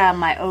yeah,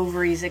 my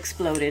ovaries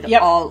exploded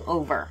all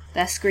over.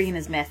 That screen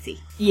is messy.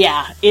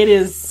 Yeah, it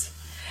is.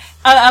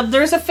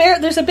 There's a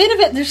bit of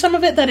it, there's some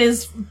of it that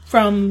is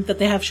that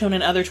they have shown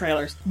in other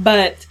trailers.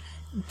 But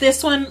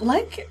this one,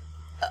 like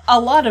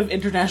a lot of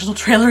international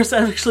trailers,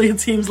 actually,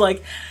 it seems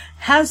like,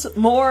 has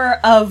more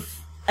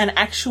of an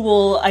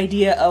actual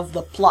idea of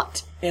the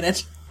plot in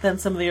it than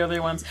some of the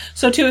other ones.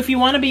 So too, if you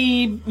want to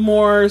be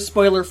more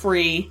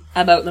spoiler-free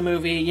about the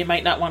movie, you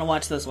might not want to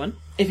watch this one.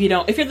 If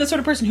you're the sort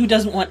of person who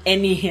doesn't want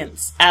any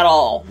hints at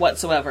all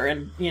whatsoever,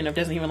 and,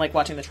 doesn't even like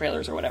watching the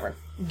trailers or whatever,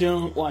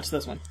 don't watch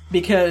this one.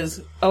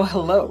 Because, oh,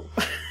 hello.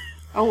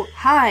 Oh,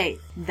 hi.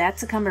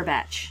 That's a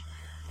Cumberbatch.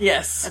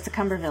 Yes. That's a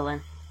Cumber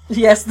villain.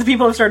 Yes, the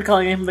people have started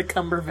calling him the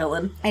Cumber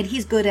villain. And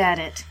he's good at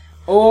it.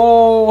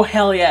 Oh,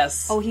 hell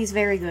yes. Oh, he's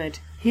very good.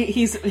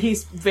 He's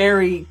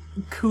very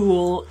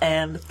cool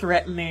and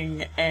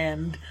threatening,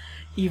 and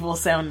evil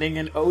sounding,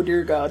 and oh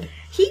dear God.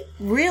 He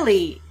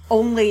really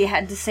only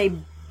had to say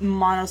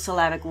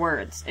monosyllabic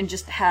words and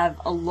just have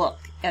a look,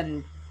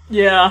 and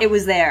Yeah. it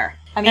was there.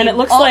 I mean, And it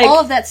looks all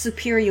of that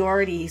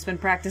superiority he's been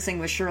practicing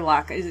with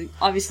Sherlock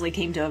obviously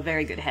came to a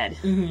very good head.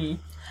 Mm-hmm.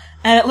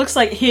 And it looks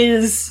like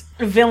his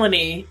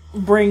villainy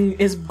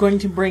is going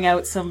to bring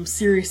out some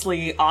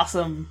seriously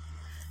awesome,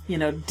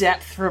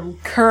 depth from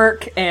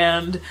Kirk,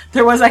 and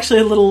there was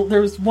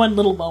one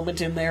little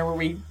moment in there where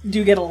we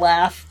do get a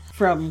laugh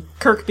from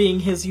Kirk being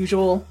his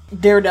usual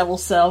daredevil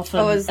self,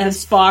 and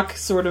Spock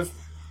sort of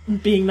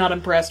being not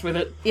impressed with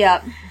it.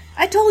 Yeah.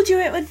 I told you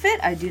it would fit.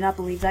 I do not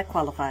believe that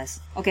qualifies.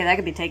 Okay, that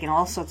could be taken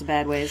all sorts of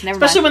bad ways. Never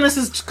Especially mind. when this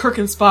is Kirk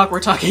and Spock we're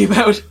talking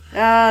about.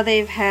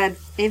 They've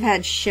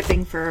had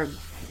shipping for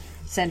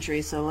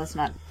centuries, so let's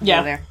not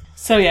go there.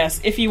 So yes,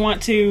 if you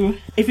want to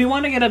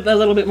get a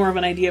little bit more of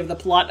an idea of the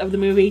plot of the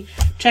movie,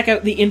 check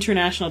out the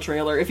international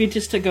trailer. If you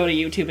just go to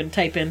YouTube and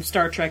type in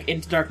Star Trek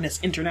Into Darkness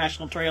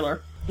International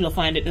Trailer, you'll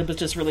find it. It was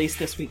just released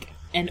this week.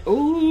 And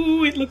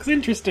it looks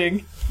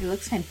interesting. It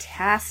looks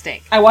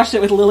fantastic. I watched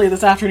it with Lily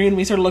this afternoon, and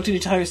we sort of looked at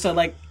each other, so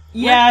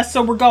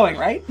so we're going,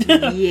 right?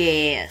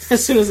 Yes.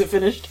 As soon as it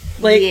finished.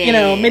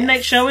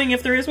 Midnight showing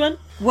if there is one.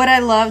 What I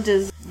loved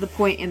is the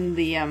point in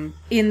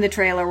the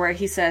trailer where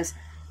he says,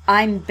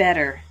 "I'm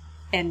better,"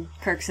 and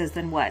Kirk says,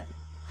 "Then what?"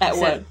 At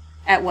what?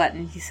 At what?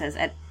 And he says,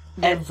 "At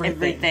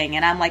everything."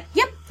 And I'm like,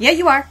 "Yep, yeah,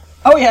 you are.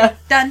 Oh yeah,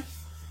 done,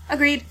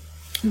 agreed."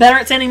 Better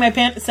at setting my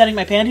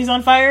panties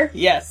on fire?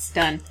 Yes,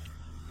 done.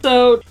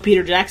 So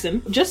Peter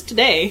Jackson just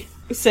today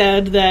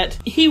said that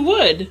he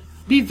would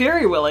be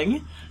very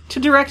willing to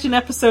direct an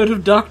episode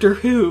of Doctor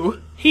Who.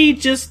 He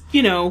just,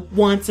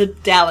 wants a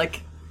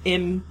Dalek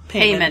in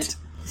payment.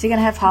 Is he going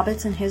to have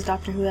hobbits in his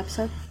Doctor Who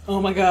episode? Oh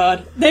my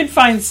god. They'd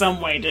find some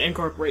way to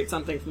incorporate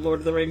something from Lord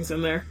of the Rings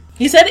in there.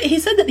 He said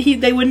that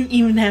they wouldn't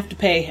even have to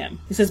pay him.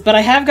 He says, "But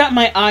I have got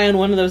my eye on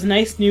one of those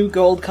nice new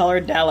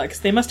gold-colored Daleks.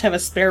 They must have a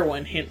spare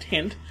one, hint,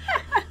 hint."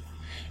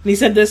 And he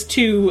said this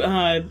to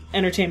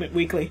Entertainment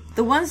Weekly.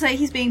 The ones that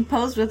he's being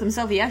posed with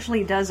himself, he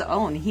actually does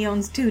own. He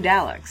owns 2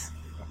 Daleks.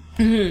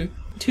 Mm-hmm.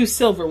 2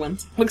 silver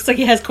ones. Looks like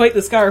he has quite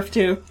the scarf,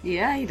 too.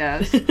 Yeah, he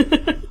does.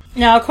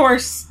 Now, of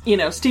course,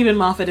 Stephen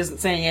Moffat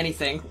isn't saying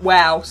anything.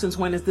 Wow, since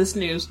when is this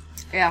news?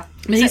 Yeah.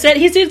 But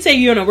he did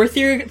say, we're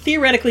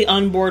theoretically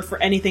on board for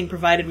anything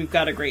provided we've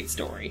got a great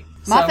story.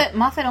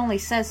 Moffat only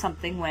says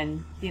something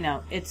when,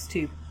 it's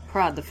to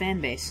prod the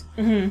fan base.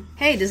 Mm-hmm.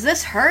 Hey, does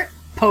this hurt?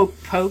 Poke,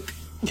 poke.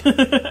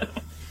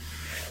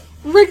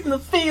 Right in the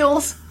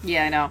feels.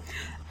 Yeah, I know.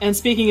 And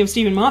speaking of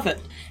Stephen Moffat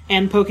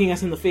and poking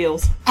us in the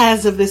feels,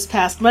 as of this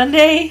past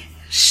Monday,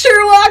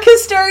 Sherlock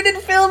has started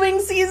filming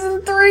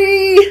season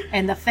 3!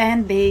 And the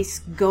fan base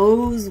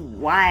goes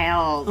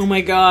wild. Oh my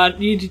god.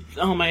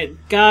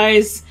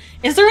 Guys.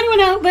 Is there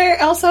anyone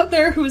else out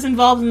there who is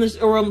involved in this,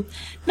 or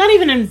not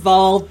even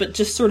involved, but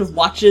just sort of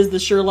watches the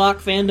Sherlock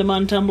fandom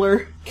on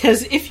Tumblr?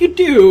 Because if you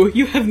do,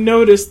 you have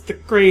noticed the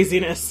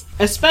craziness.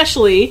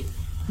 Especially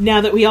now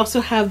that we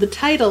also have the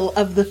title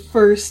of the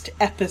first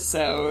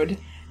episode.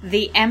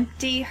 The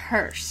Empty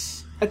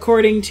Hearse.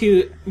 According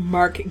to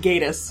Mark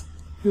Gatiss,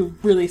 who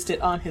released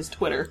it on his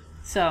Twitter.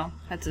 So,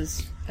 that's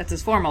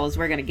as formal as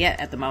we're going to get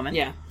at the moment.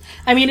 Yeah.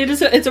 I mean,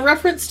 it's a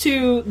reference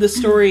to the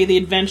story, The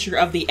Adventure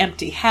of the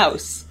Empty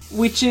House,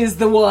 which is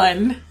the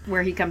one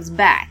where he comes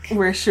back.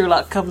 Where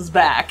Sherlock comes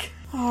back.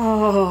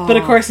 Oh. But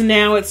of course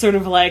now it's sort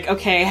of like,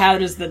 okay,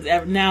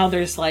 now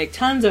there's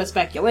tons of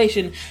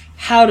speculation.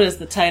 How does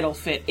the title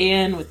fit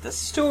in with the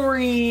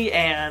story,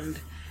 and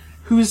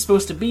who's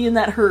supposed to be in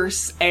that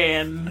hearse,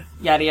 and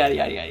yada yada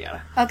yada yada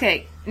yada.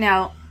 Okay,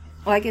 now,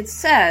 like it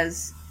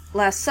says,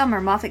 last summer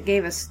Moffat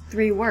gave us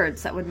 3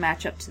 words that would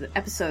match up to the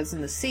episodes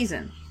in the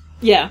season.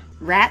 Yeah.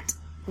 Rat,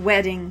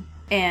 wedding,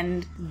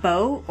 and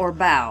bow or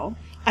bow.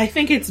 I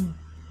think it's,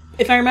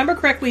 if I remember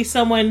correctly,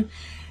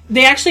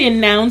 they actually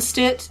announced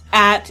it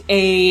at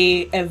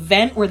a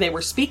event where they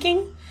were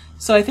speaking.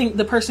 So I think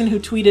the person who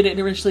tweeted it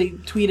originally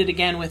tweeted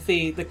again with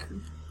the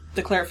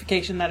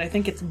clarification that I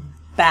think it's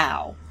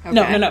bow.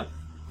 Okay. No.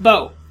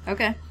 Bow.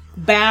 Okay.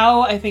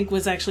 Bow, I think,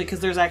 was actually, because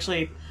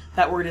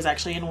that word is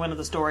actually in one of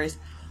the stories,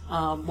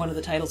 one of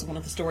the titles of one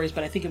of the stories,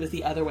 but I think it was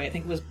the other way. I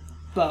think it was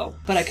bow.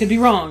 But I could be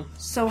wrong.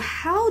 So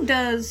how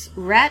does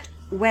rat,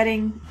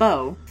 wedding,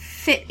 bow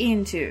fit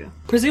into?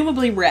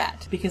 Presumably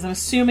rat, because I'm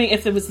assuming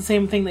if it was the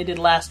same thing they did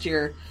last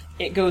year,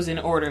 it goes in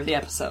order of the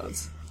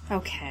episodes.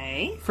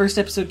 Okay. First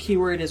episode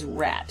keyword is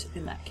rat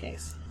in that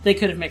case. They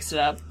could have mixed it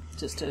up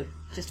just to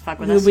fuck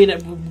with us.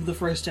 The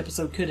first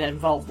episode could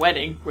involve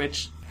wedding,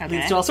 which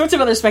leads to all sorts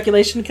of other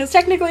speculation, because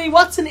technically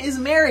Watson is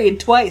married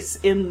twice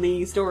in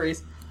the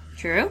stories.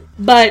 True.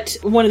 But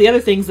one of the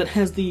other things that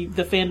has the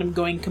fandom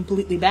going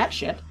completely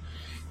batshit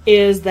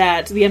is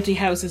that The Empty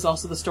House is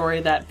also the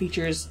story that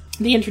features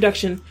the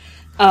introduction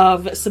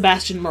of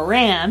Sebastian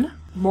Moran,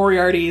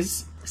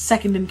 Moriarty's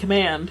second in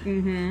command.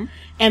 Mm-hmm.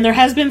 And there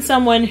has been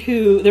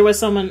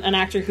an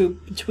actor who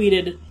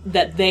tweeted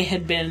that they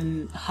had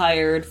been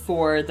hired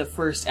for the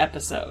first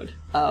episode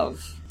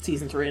of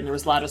season 3, and there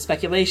was a lot of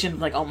speculation,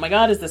 like, oh my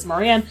god, is this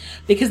Moran?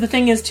 Because the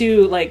thing is,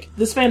 too, like,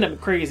 this fandom is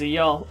crazy,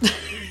 y'all.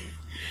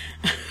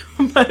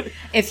 But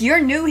if you're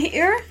new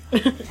here,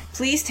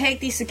 please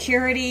take the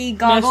security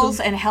goggles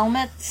and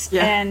helmets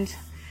and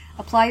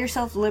apply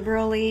yourself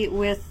liberally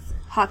with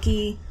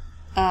hockey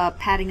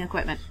padding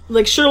equipment.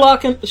 Like,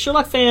 Sherlock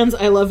fans,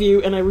 I love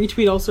you, and I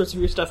retweet all sorts of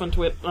your stuff on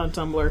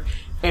Tumblr,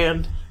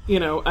 and, you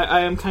know,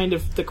 I am kind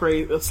of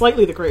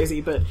slightly the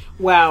crazy, but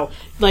wow.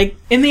 Like,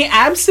 in the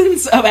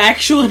absence of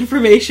actual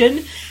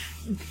information,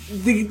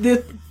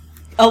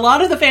 a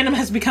lot of the fandom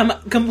has become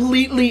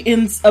completely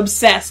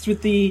obsessed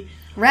with the...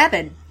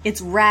 Rabid. It's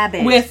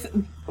rabid.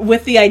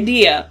 With the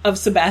idea of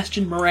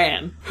Sebastian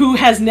Moran, who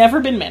has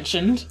never been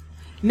mentioned,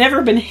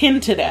 never been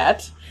hinted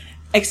at,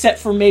 except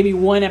for maybe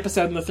one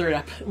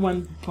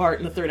part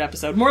in the third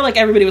episode. More like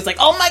everybody was like,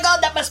 oh my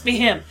god, that must be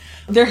him!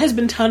 There has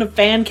been a ton of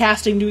fan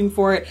casting doing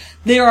for it.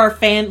 There are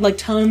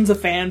tons of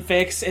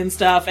fanfics and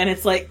stuff, and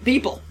it's like,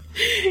 people,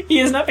 he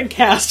has not been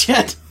cast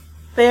yet.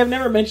 They have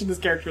never mentioned this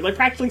character, like,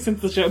 practically since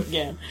the show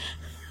began.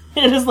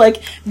 It is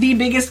like the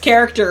biggest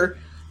character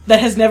that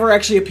has never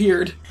actually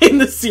appeared in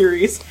the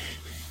series.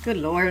 Good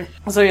lord.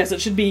 So yes, it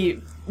should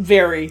be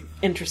very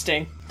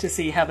interesting to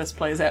see how this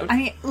plays out. I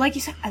mean, like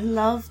you said, I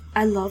love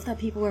that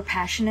people are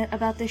passionate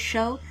about this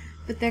show,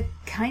 but they're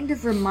kind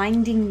of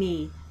reminding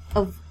me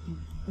of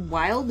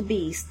wild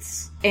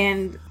beasts,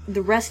 and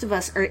the rest of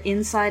us are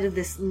inside of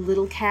this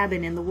little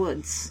cabin in the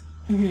woods.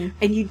 Mm-hmm.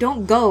 And you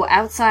don't go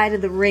outside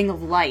of the ring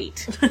of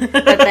light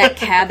that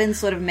cabin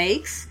sort of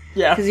makes.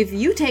 Yeah. Because if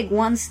you take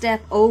one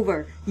step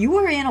over, you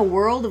are in a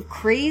world of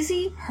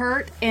crazy,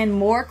 hurt, and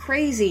more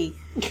crazy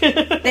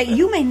that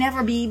you may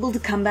never be able to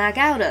come back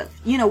out of.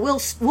 You know,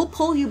 we'll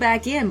pull you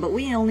back in, but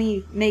we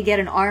only may get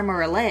an arm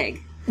or a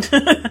leg.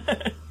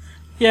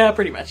 Yeah,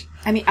 pretty much.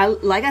 I mean,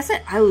 like I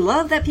said, I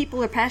love that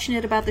people are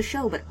passionate about the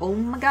show, but oh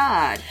my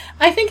god.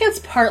 I think it's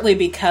partly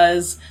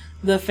because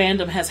the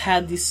fandom has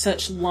had these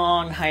such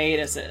long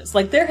hiatuses.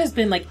 Like, there has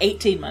been, like,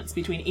 18 months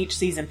between each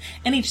season,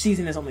 and each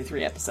season is only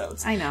 3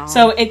 episodes. I know.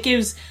 So it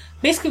gives...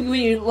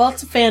 Basically,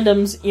 lots of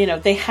fandoms, you know,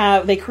 they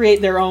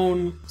create their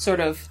own sort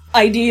of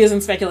ideas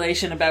and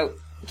speculation about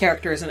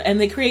characters, and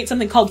they create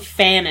something called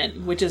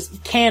fanon, which is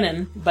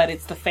canon, but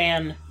it's the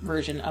fan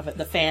version of it,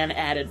 the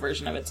fan-added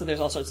version of it. So there's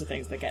all sorts of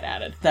things that get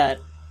added that,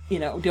 you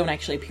know, don't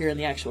actually appear in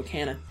the actual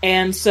canon.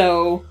 And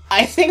so,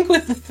 I think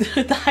with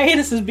the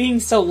hiatuses being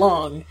so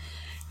long,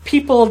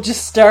 people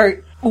just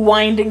start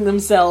winding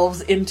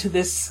themselves into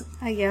this...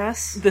 I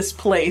guess. This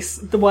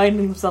place.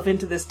 Winding themselves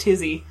into this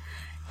tizzy.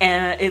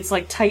 And it's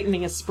like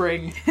tightening a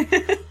spring.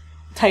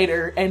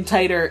 Tighter and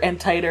tighter and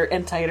tighter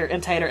and tighter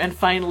and tighter. And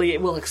finally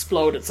it will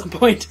explode at some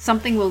point.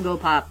 Something will go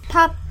pop.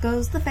 Pop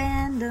goes the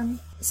fandom.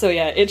 So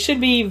yeah, it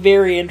should be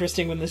very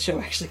interesting when the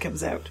show actually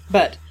comes out.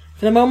 But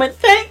for the moment,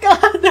 thank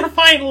God they're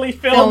finally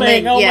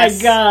filming. Oh yes.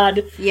 My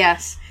God.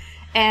 Yes.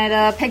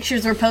 And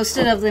pictures were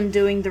posted of them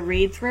doing the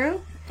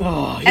read-through.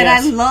 Oh, yes. And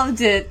I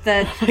loved it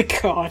that oh my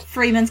God.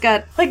 Freeman's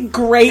got like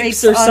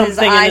grapes or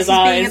something in his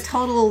eyes. He's being a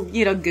total,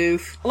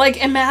 goof. Like,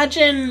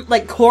 imagine,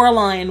 like,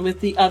 Coraline with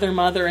the other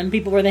mother and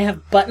people where they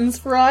have buttons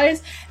for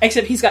eyes,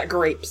 except he's got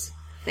grapes.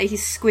 That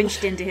he's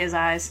squinched into his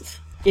eyes.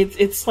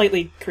 It's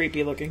slightly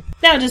creepy looking.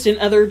 Now, just in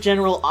other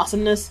general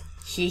awesomeness.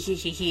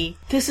 He.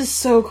 This is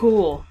so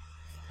cool.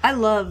 I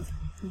love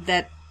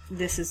that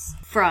this is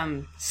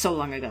from so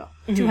long ago.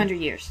 Mm-hmm. 200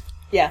 years.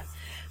 Yeah.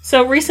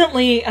 So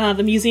recently,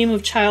 the Museum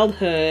of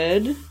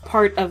Childhood,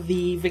 part of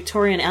the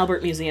Victoria and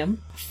Albert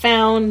Museum,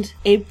 found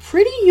a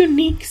pretty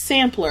unique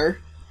sampler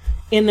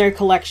in their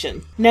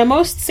collection. Now,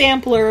 most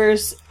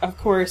samplers, of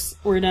course,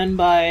 were done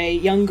by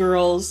young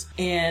girls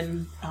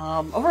in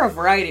over a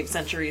variety of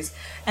centuries,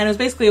 and it was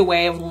basically a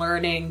way of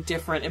learning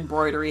different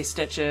embroidery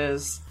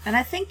stitches. And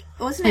I think,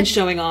 wasn't and it...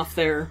 showing off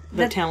their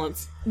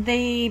talents.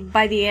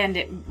 By the end,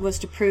 it was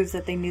to prove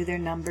that they knew their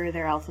number,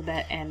 their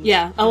alphabet, and...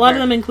 Yeah, a lot of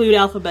them include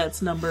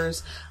alphabets,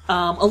 numbers.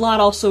 A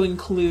lot also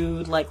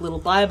include, like, little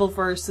Bible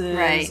verses,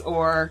 right.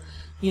 Or,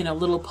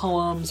 little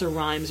poems or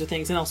rhymes or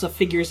things, and also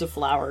figures of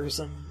flowers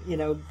and,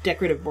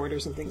 decorative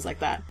borders and things like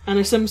that. And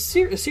there's some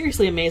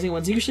seriously amazing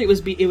ones. Usually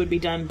it would be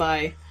done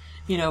by...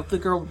 the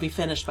girl would be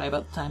finished by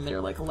about the time they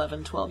were like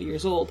 11, 12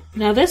 years old.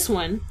 Now this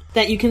one,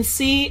 that you can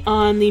see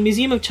on the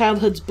Museum of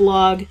Childhood's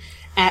blog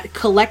at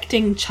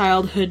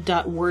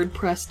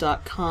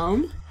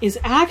collectingchildhood.wordpress.com, is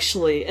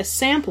actually a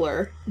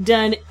sampler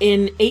done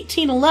in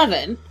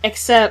 1811,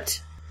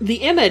 except the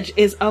image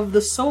is of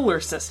the solar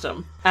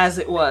system as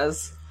it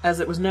was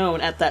known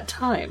at that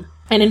time.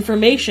 And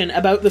information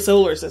about the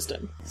solar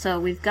system. So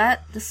we've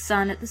got the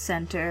sun at the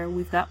center,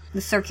 we've got the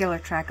circular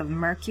track of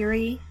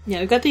Mercury. Yeah,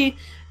 we've got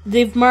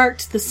they've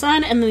marked the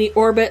sun and the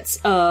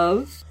orbits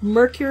of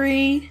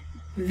Mercury,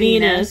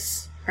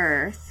 Venus,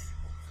 Earth,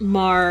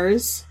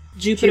 Mars,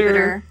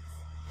 Jupiter,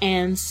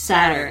 and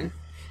Saturn.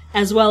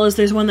 As well as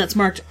there's one that's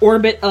marked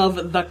orbit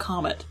of the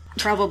comet.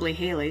 Probably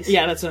Halley's.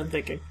 Yeah, that's what I'm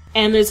thinking.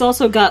 And there's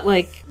also got,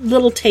 like,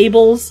 little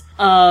tables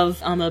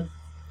on the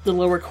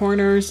lower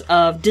corners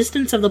of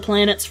distance of the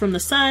planets from the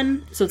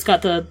sun. So it's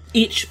got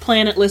each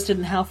planet listed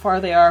and how far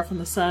they are from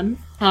the sun.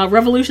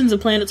 revolutions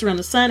of planets around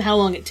the sun, how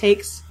long it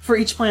takes for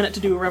each planet to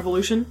do a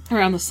revolution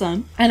around the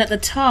sun. And at the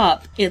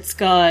top, it's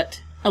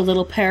got a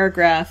little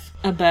paragraph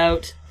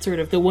about sort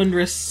of the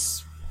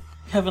wondrous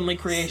heavenly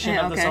creation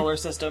of the solar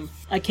system.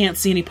 I can't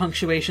see any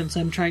punctuation, so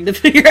I'm trying to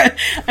figure out.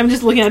 I'm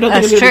just looking. I don't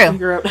think I'm going to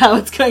figure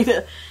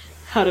out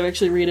how to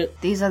actually read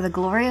it. These are the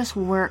glorious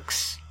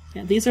works.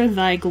 Yeah, these are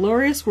thy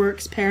glorious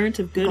works, parent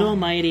of good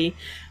Almighty.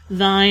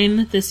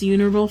 Thine, this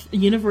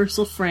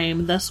universal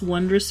frame, thus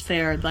wondrous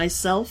fair.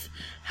 Thyself,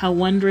 how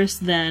wondrous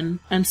then,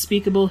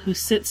 unspeakable, who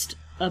sitst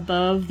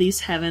above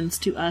these heavens,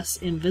 to us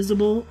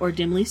invisible or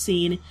dimly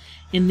seen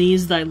in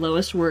these thy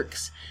lowest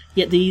works.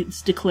 Yet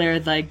these declare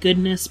thy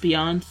goodness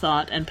beyond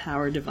thought and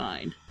power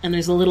divine. And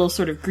there's a little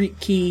sort of Greek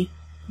key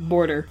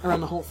border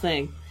around the whole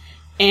thing.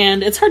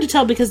 And it's hard to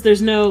tell because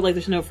there's no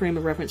frame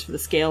of reference for the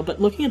scale, but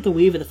looking at the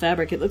weave of the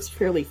fabric, it looks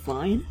fairly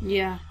fine.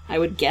 Yeah. I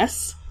would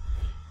guess,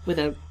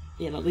 without,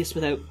 at least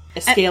without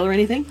a scale or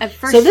anything. At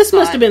first so this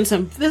must have been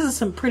this is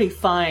some pretty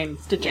fine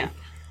stitching. Yeah.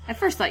 At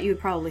first thought you would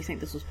probably think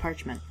this was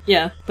parchment.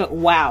 Yeah, but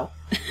wow.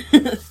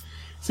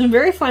 Some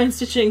very fine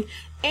stitching,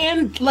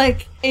 and,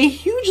 a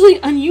hugely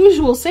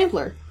unusual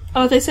sampler.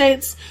 Oh, they say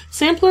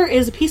sampler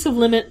is a piece of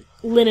linen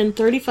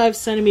 35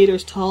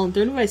 centimeters tall and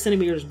 35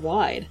 centimeters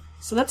wide.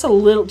 So that's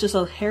just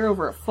a hair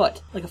over a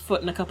foot, like a foot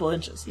and a couple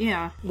inches.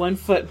 Yeah. 1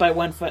 foot by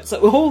 1 foot.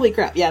 So holy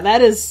crap! Yeah,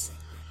 that is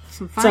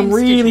some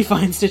really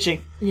fine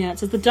stitching. Yeah, it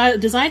says the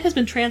design has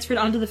been transferred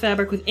onto the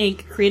fabric with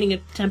ink, creating a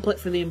template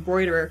for the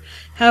embroiderer.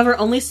 However,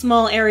 only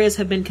small areas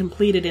have been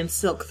completed in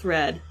silk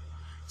thread.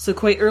 So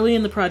quite early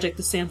in the project,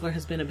 the sampler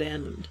has been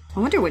abandoned.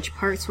 I wonder which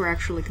parts were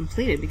actually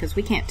completed because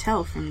we can't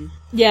tell from.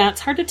 Yeah,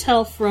 it's hard to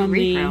tell from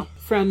the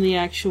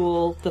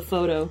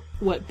photo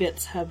what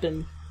bits have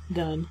been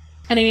done.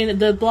 And I mean,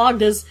 the blog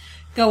does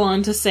go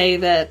on to say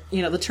that,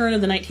 the turn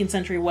of the 19th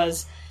century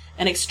was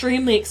an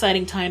extremely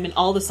exciting time in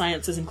all the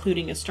sciences,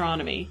 including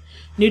astronomy.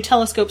 New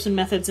telescopes and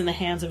methods in the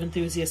hands of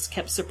enthusiasts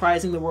kept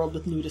surprising the world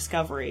with new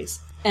discoveries.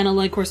 And,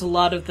 of course, a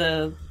lot of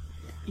the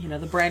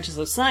branches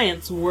of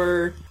science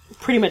were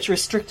pretty much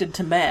restricted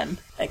to men,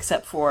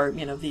 except for,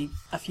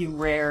 a few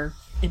rare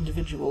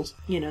individuals.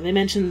 They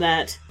mentioned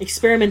that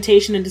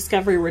experimentation and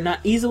discovery were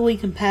not easily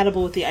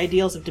compatible with the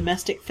ideals of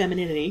domestic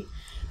femininity,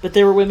 but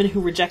there were women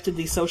who rejected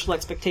these social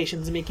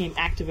expectations and became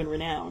active and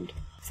renowned.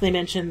 So they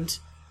mentioned,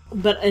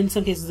 but in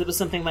some cases it was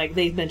something like,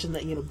 they mentioned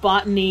that,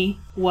 botany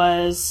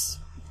was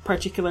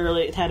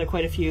particularly, it had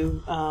quite a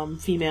few well-known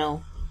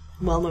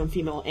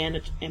female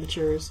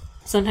amateurs.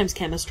 Sometimes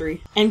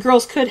chemistry. And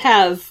girls could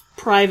have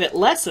private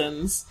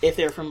lessons, if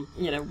they're from,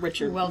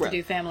 richer,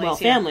 well-to-do families,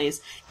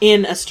 families,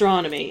 in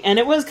astronomy. And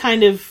it was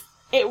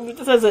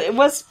it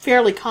was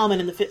fairly common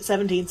in the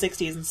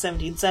 1760s and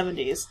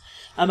 1770s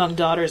among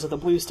daughters of the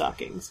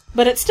Bluestockings.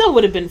 But it still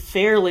would have been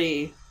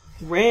fairly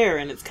rare,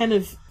 and it's kind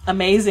of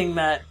amazing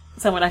that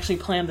someone actually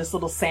planned this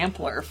little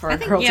sampler for a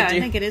girl to do. Yeah, I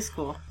think it is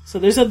cool. So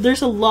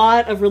there's a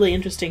lot of really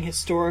interesting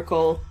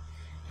historical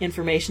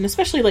information,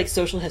 especially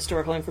social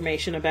historical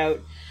information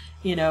about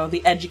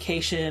the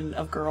education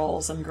of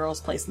girls and girls'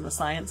 place in the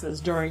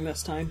sciences during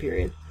this time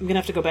period. I'm going to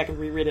have to go back and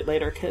reread it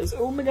later because,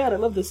 oh my god, I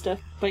love this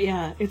stuff. But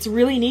yeah, it's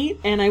really neat,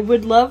 and I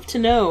would love to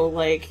know,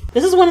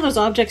 this is one of those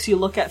objects you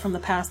look at from the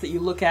past that you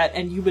look at,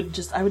 and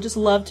I would just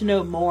love to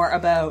know more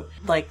about,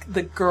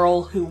 the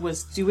girl who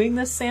was doing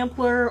this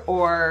sampler,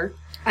 or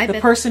the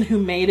person who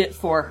made it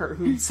for her,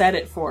 who said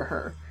it for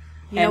her.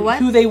 And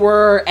who they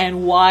were,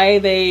 and why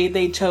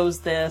they chose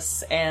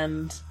this,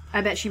 and...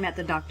 I bet she met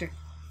the doctor.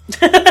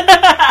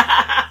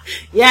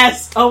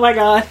 Yes! Oh my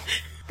god.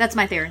 That's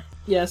my theory.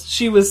 Yes,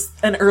 she was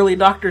an early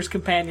doctor's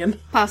companion.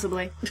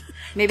 Possibly.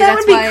 Maybe that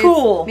would be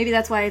cool. Maybe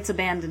that's why it's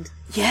abandoned.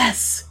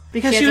 Yes!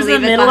 Because she was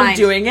in the middle of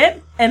doing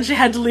it, and she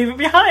had to leave it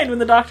behind when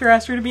the doctor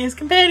asked her to be his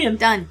companion.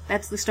 Done.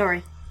 That's the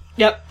story.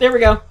 Yep, there we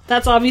go.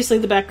 That's obviously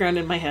the background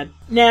in my head.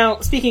 Now,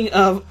 speaking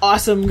of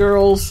awesome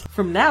girls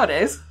from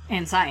nowadays...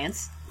 And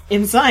science.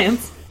 In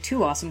science.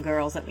 2 awesome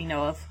girls that we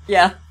know of.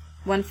 Yeah.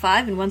 1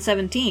 5 and 1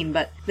 17,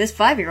 but this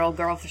 5-year-old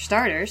girl, for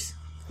starters...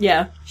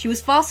 Yeah. She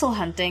was fossil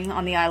hunting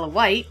on the Isle of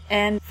Wight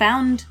and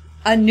found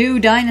a new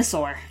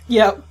dinosaur.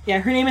 Yep. Yeah,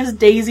 her name is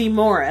Daisy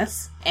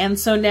Morris, and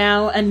so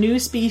now a new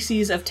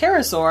species of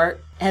pterosaur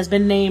has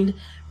been named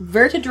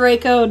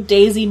Vertedraco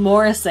daisy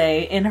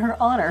morrisae in her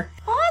honor.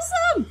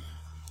 Awesome!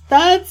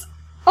 That's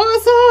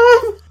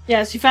awesome!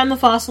 Yeah, she found the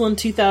fossil in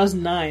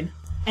 2009,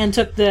 and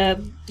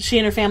she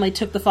and her family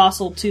took the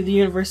fossil to the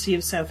University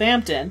of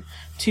Southampton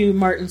to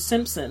Martin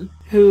Simpson,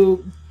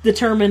 who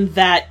determined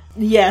that,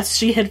 yes,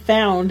 she had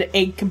found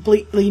a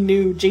completely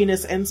new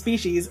genus and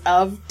species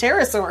of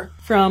pterosaur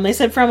from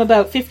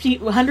about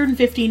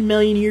 115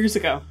 million years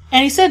ago.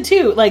 And he said,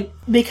 too,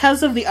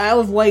 because of the Isle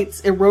of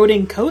Wight's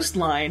eroding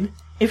coastline,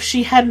 if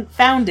she hadn't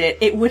found it,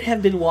 it would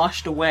have been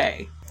washed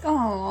away.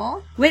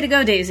 Aww. Way to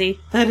go,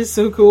 Daisy. That is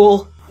so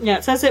cool. Yeah,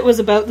 it says it was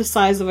about the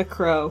size of a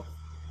crow.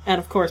 And,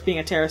 of course, being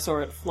a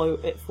pterosaur,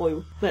 it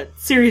flew. But,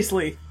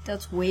 seriously.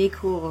 That's way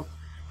cool.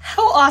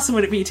 How awesome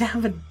would it be to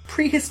have a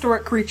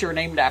prehistoric creature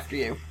named after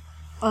you?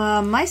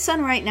 My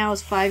son right now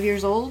is 5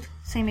 years old,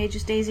 same age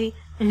as Daisy,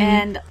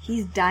 and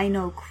he's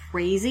dino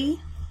crazy.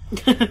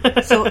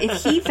 So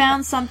if he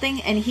found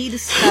something and he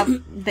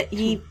discovered that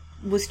he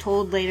was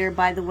told later,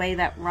 by the way,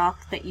 that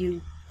rock that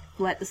you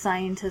let the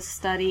scientists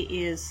study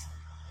is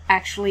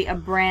actually a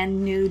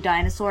brand new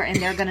dinosaur and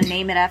they're going to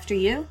name it after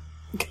you,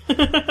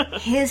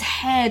 his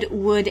head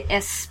would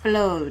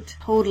explode.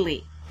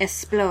 Totally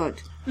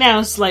explode.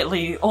 Now,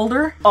 slightly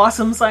older,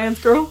 awesome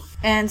science girl.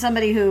 And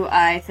somebody who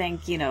I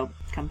think,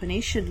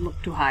 companies should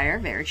look to hire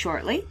very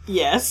shortly.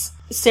 Yes.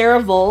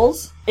 Sarah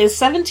Voles is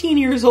 17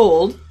 years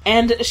old,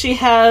 and she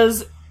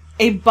has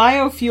a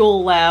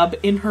biofuel lab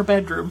in her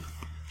bedroom.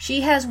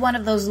 She has one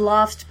of those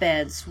loft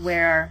beds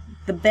where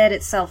the bed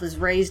itself is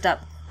raised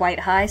up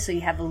quite high, so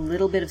you have a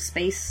little bit of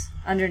space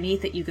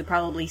underneath that you could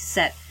probably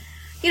set.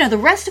 The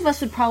rest of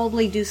us would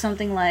probably do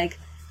something like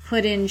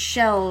put in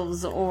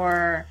shelves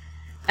or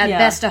at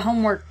best a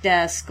homework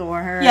desk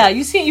or her. Yeah,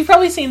 you've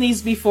probably seen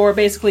these before.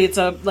 Basically, it's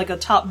a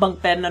top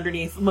bunk bed, and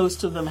underneath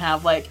most of them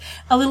have like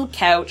a little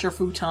couch or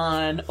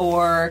futon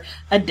or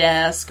a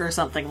desk or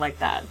something like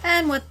that.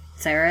 And what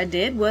Sarah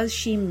did was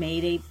she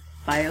made a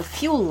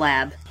biofuel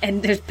lab.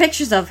 And there's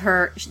pictures of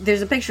her.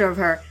 There's a picture of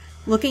her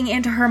looking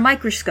into her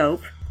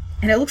microscope.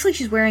 And it looks like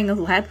she's wearing a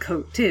lab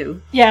coat,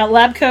 too. Yeah,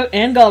 lab coat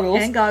and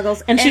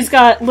goggles. And she's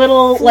got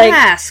little,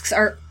 flasks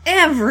are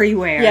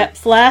everywhere. Yeah,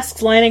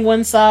 flasks lining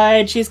one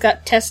side. She's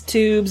got test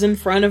tubes in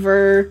front of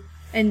her.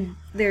 And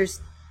there's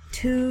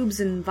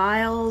tubes and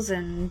vials,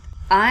 and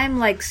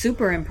I'm,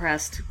 super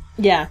impressed.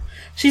 Yeah.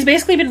 She's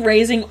basically been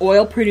raising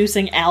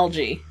oil-producing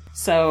algae.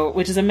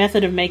 Which is a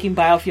method of making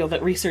biofuel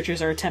that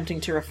researchers are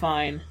attempting to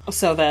refine.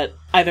 So that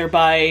either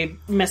by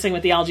messing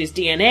with the algae's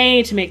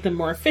DNA to make them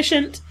more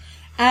efficient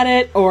at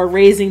it, or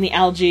raising the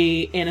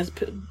algae in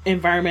an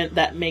environment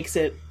that makes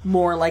it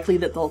more likely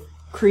that they'll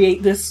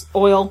create this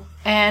oil.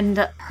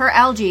 And her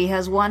algae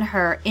has won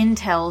her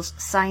Intel's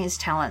Science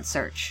Talent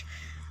Search,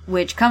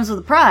 which comes with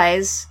a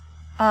prize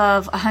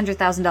of a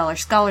 $100,000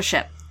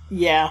 scholarship.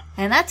 Yeah.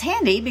 And that's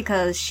handy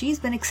because she's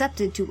been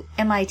accepted to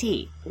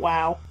MIT.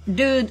 Wow.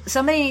 Dude,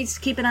 somebody needs to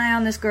keep an eye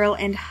on this girl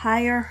and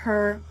hire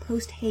her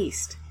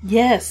post-haste.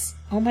 Yes.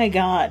 Oh my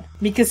god.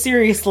 Because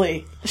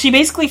seriously, she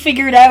basically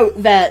figured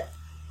out that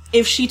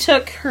if she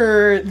took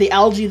the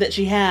algae that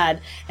she had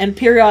and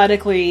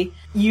periodically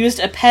used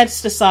a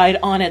pesticide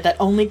on it that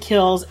only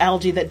kills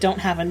algae that don't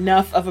have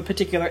enough of a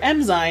particular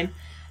enzyme,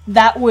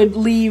 that would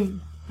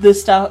leave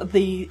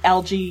the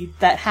algae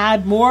that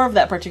had more of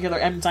that particular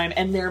enzyme,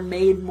 and they're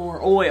made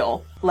more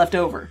oil left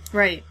over.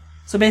 Right.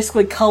 So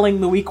basically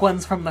culling the weak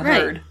ones from the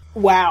herd.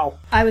 Wow.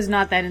 I was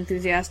not that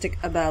enthusiastic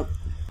about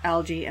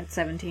algae at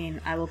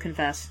 17, I will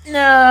confess.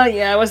 No,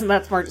 yeah, I wasn't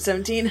that smart at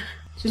 17.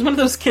 She's one of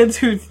those kids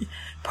who...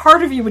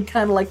 Part of you would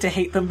kind of like to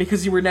hate them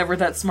because you were never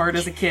that smart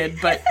as a kid,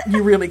 but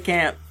you really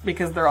can't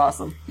because they're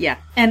awesome. Yeah.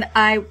 And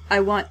I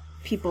want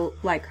people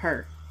like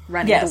her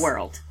running the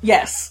world.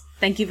 Yes.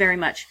 Thank you very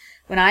much.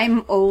 When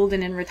I'm old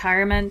and in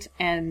retirement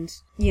and,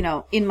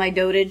 in my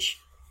dotage,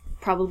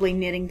 probably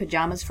knitting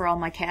pajamas for all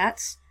my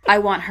cats, I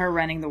want her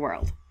running the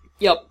world.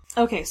 Yep.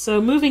 Okay,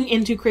 so moving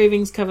into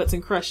Cravings, Covets,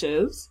 and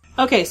Crushes.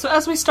 Okay, so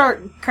as we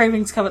start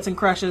Cravings, Covets, and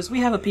Crushes, we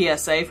have a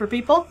PSA for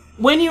people.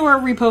 When you are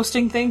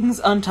reposting things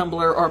on Tumblr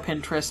or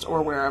Pinterest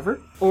or wherever,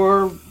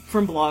 or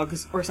from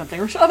blogs or something,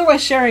 or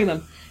otherwise sharing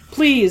them,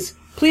 please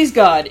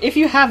God, if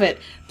you have it,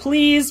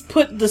 please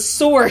put the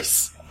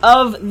source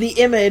of the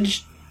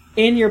image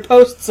in your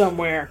post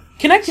somewhere.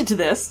 Connected to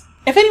this,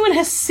 if anyone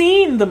has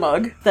seen the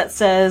mug that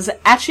says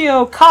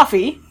Accio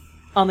Coffee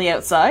on the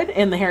outside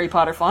in the Harry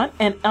Potter font,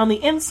 and on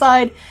the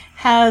inside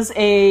has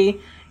a,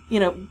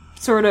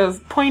 sort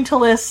of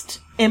pointillist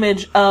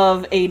image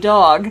of a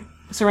dog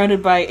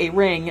surrounded by a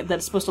ring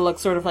that's supposed to look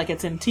sort of like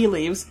it's in tea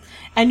leaves,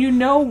 and you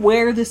know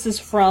where this is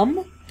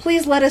from,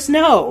 please let us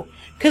know.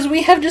 Because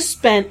we have just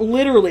spent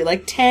literally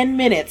 10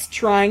 minutes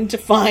trying to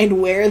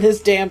find where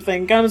this damn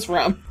thing comes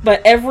from.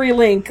 But every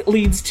link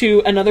leads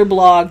to another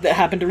blog that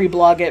happened to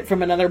reblog it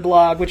from another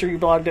blog, which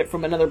reblogged it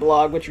from another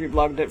blog, which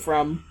reblogged it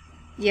from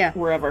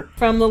wherever.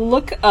 From the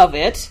look of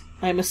it,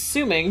 I'm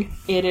assuming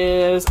it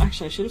is...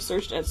 Actually, I should have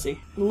searched Etsy.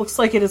 It looks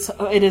like it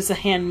is a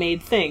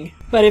handmade thing.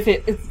 But if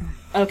it's...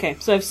 Okay,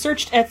 so I've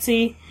searched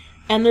Etsy,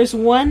 and there's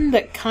one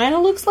that kind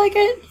of looks like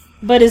it,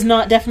 but is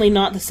definitely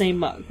not the same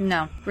mug.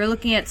 No. We're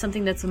looking at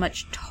something that's a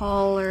much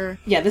taller...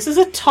 Yeah, this is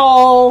a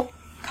tall...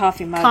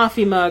 Coffee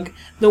mug.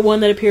 The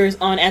one that appears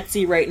on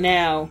Etsy right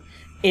now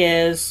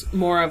is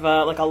more of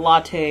a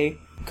latte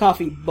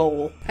coffee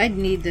bowl. I'd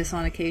need this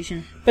on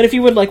occasion. But if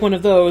you would like one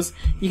of those,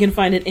 you can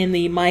find it in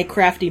the My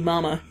Crafty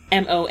Mama,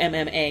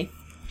 MOMMA,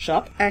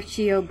 shop.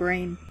 Accio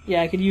Brain.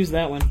 Yeah, I could use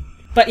that one.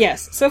 But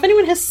yes, so if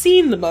anyone has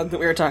seen the mug that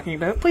we were talking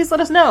about, please let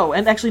us know,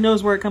 and actually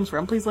knows where it comes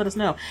from, please let us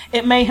know.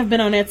 It may have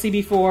been on Etsy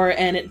before,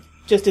 and it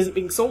just isn't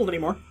being sold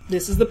anymore.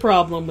 This is the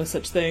problem with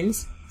such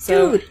things.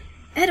 So, dude,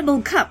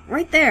 edible cup,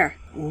 right there.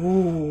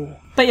 Ooh.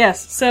 But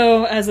yes,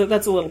 so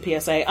that's a little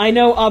PSA. I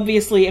know,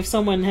 obviously, if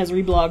someone has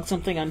reblogged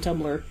something on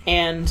Tumblr,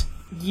 and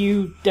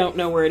you don't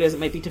know where it is, it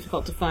might be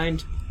difficult to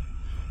find.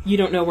 You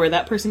don't know where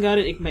that person got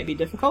it, it might be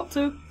difficult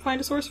to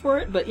find a source for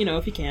it, but,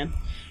 if you can.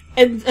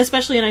 And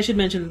especially, and I should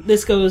mention,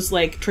 this goes,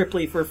 like,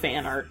 triply for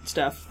fan art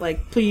stuff.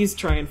 Like, please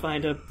try and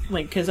find a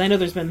link, because I know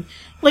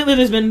lately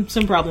there's been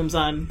some problems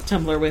on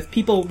Tumblr with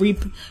people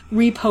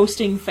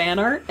reposting fan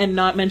art and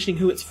not mentioning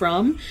who it's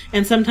from,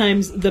 and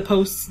sometimes the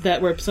posts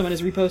where someone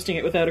is reposting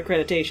it without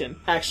accreditation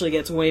actually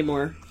gets way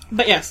more.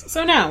 But yes,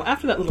 so now,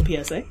 after that little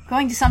PSA...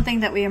 Going to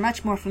something that we are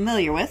much more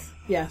familiar with.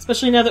 Yeah,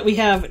 especially now that we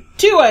have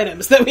 2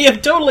 items that we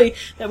had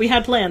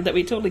planned that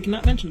we totally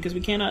cannot mention because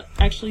we cannot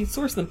actually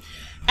source them.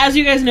 As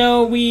you guys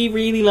know, we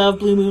really love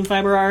Blue Moon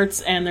Fiber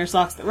Arts and their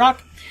socks that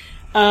rock.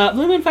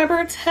 Blue Moon Fiber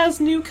Arts has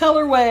new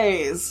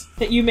colorways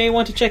that you may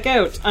want to check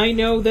out. I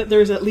know that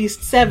there's at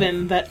least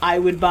 7 that I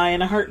would buy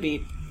in a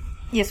heartbeat.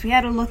 Yes, we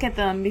had a look at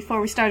them before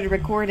we started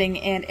recording,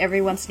 and every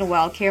once in a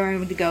while Karen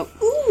would go,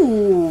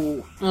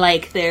 ooh!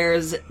 Like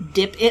there's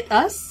Dip It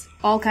Us.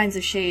 All kinds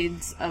of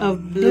shades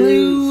of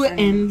blue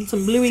and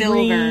some bluey silver,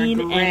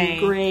 green and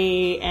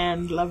gray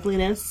and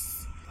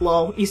loveliness.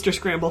 Lol, Easter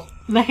Scramble.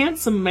 The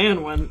Handsome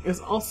Man one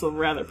is also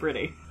rather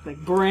pretty. Like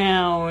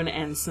brown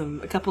and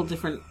a couple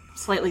different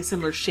slightly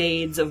similar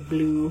shades of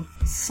blue.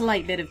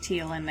 Slight bit of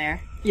teal in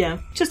there. Yeah,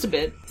 just a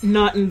bit.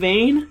 Not in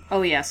vain.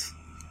 Oh yes.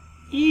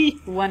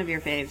 One of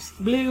your faves.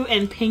 Blue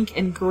and pink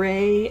and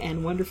gray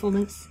and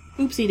wonderfulness.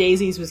 Oopsie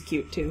Daisies was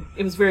cute too.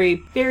 It was very,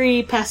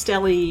 very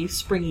pastel-y,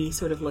 springy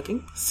sort of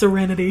looking.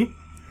 Serenity.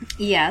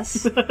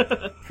 Yes.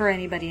 For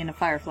anybody in a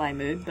Firefly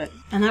mood, but...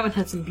 And that one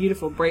had some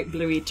beautiful bright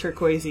bluey,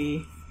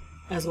 turquoisey,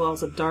 as well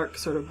as a dark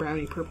sort of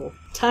browny purple.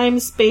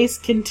 Time-space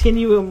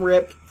continuum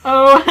rip.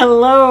 Oh,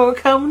 hello,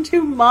 come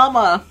to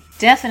mama.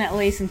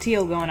 Definitely some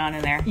teal going on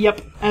in there.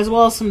 Yep, as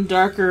well as some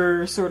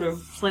darker, sort of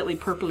slightly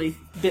purpley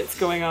bits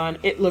going on.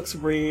 It looks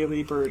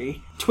really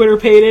birdy.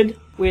 Twitter-pated,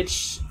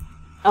 which,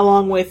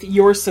 along with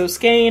You're So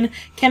Skein,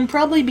 can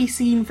probably be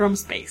seen from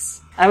space.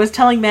 I was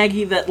telling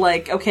Maggie that,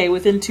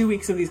 within 2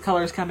 weeks of these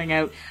colors coming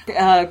out,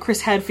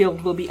 Chris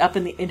Hadfield will be up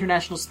in the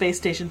International Space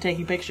Station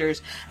taking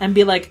pictures and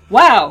be like,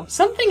 wow,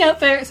 something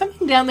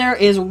down there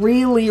is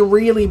really,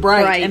 really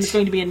bright. And it's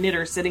going to be a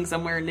knitter sitting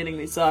somewhere knitting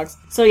these socks.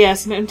 So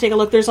yes, I'm going to take a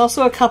look. There's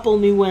also a couple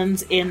new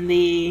ones in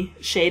the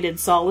shaded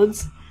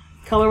solids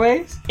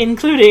colorways,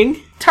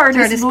 including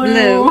TARDIS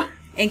Blue.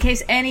 In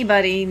case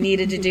anybody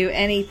needed to do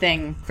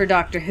anything for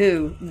Doctor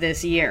Who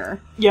this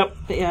year. Yep.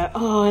 Yeah.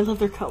 Oh, I love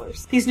their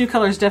colors. These new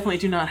colors definitely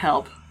do not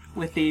help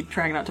with the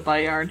trying not to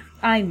buy yarn.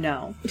 I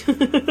know.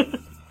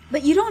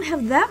 But you don't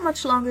have that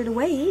much longer to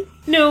wait.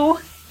 No,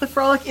 the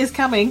frolic is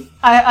coming.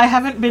 I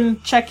haven't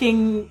been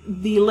checking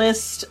the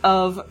list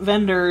of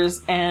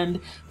vendors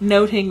and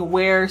noting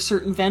where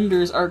certain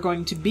vendors are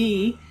going to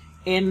be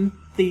in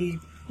the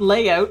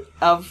layout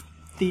of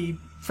the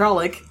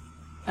frolic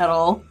at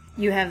all.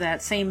 You have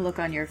that same look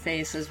on your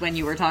face as when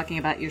you were talking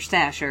about your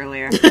stash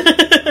earlier.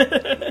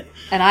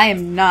 And I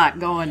am not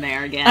going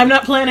there again. I'm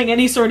not planning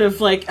any sort of,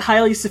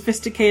 highly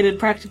sophisticated,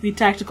 practically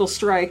tactical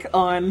strike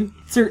on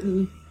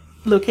certain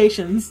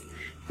locations.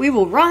 We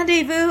will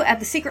rendezvous at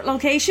the secret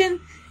location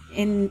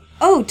in,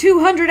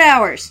 200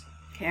 hours.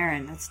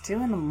 Karen, that's 2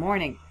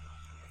 a.m.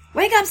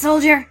 Wake up,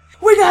 soldier!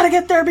 We gotta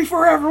get there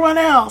before everyone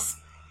else!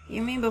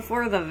 You mean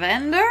before the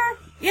vendor?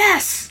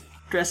 Yes!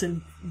 Dress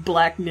in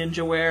black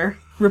ninja wear.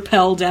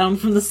 Rappel down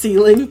from the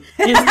ceiling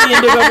into the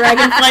Indigo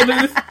Dragonfly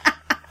booth.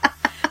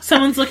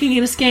 Someone's looking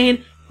at a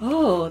skein.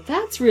 Oh,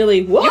 that's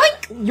really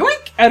yoink,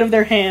 yoink out of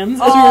their hands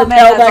as we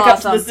rappel back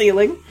up to the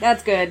ceiling.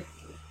 That's good.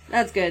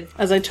 That's good.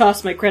 As I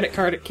toss my credit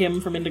card at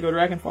Kim from Indigo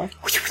Dragonfly.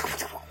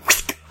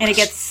 And it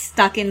gets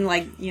stuck in,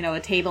 a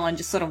table and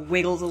just sort of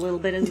wiggles a little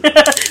bit.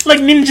 Like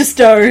ninja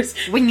stars.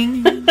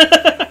 Winging.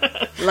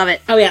 Love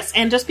it. Oh, yes.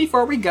 And just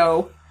before we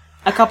go,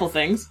 a couple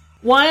things.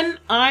 One,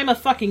 I'm a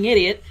fucking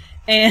idiot.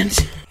 And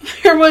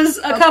there was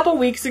a couple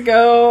weeks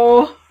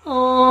ago.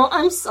 Oh,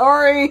 I'm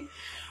sorry.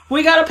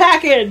 We got a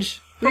package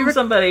from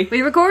somebody.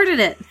 We recorded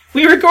it.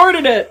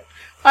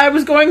 I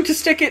was going to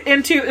stick it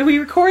into... We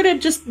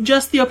recorded just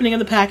the opening of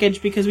the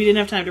package because we didn't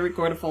have time to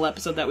record a full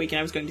episode that week, and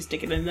I was going to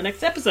stick it in the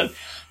next episode.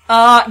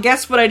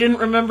 Guess what I didn't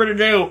remember to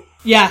do?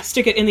 Yeah,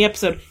 stick it in the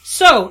episode.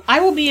 So,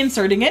 I will be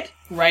inserting it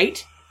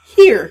right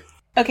here.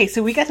 Okay,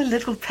 so we got a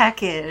little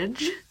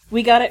package.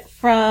 We got it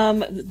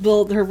from...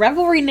 her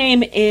Revelry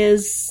name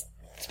is...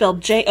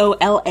 spelled Jolafson.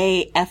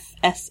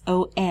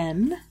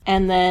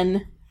 And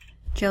then...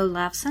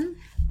 Jolafson?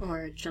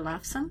 Or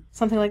Jolafson?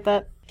 Something like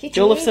that.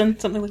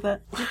 Jolafson, something like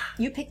that.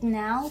 You pick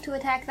now to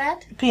attack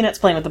that? Peanut's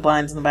playing with the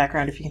blinds in the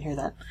background, if you can hear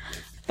that.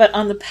 But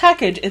on the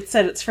package, it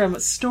said it's from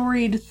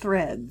Storied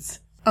Threads.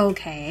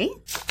 Okay.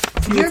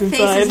 Your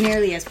face is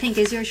nearly as pink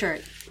as your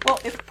shirt. Well,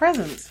 it's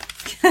presents.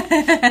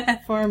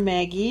 For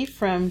Maggie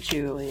from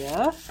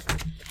Julia.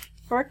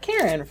 For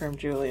Karen from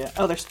Julia.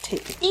 Oh, there's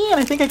tape. And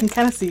I think I can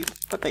kind of see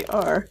what they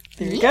are.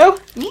 There you go.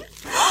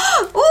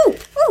 Ooh!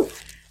 Ooh!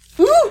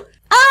 Ooh!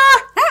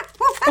 Ah!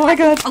 Oh my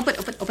god. Open.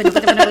 Oh my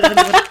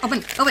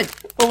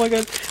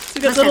god. So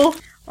we got little...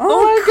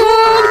 Oh my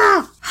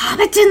god!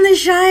 Hobbit in the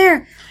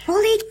Shire!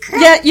 Holy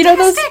crap! Yeah, you know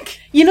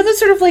those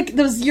sort of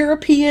those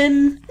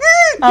European,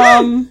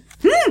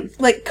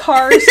 like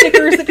car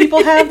stickers that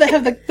people have that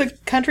have the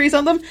countries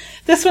on them.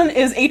 This one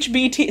is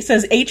HBT. It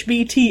says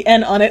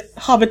HBTN on it.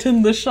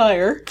 Hobbiton the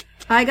Shire.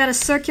 I got a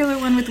circular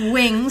one with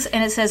wings,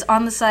 and it says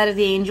on the side of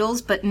the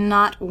angels, but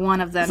not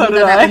one of them. So You did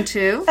got that I. one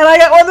too. And I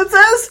got one that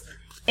says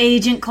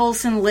Agent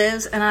Coulson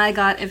lives, and I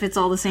got, if it's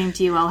all the same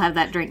to you, I'll have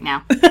that drink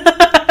now.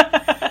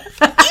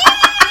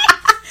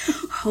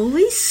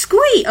 Holy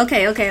squeak!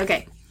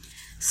 Okay.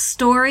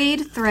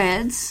 Storied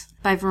Threads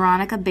by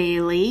Veronica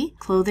Bailey.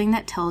 Clothing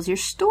that tells your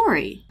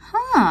story.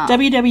 Huh.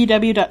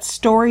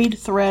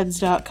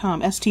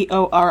 www.storiedthreads.com.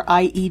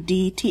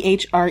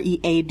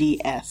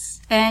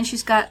 STORIEDTHREADS. And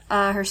she's got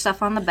her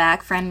stuff on the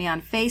back. Friend me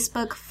on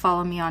Facebook,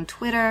 follow me on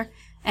Twitter,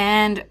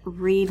 and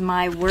read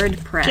my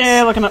WordPress.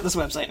 Okay, looking up this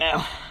website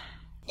now.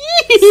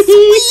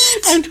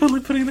 I'm totally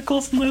putting the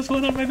Coulson Lives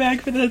one on my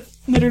bag for the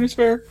Knitter's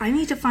Fair. I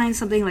need to find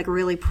something like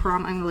really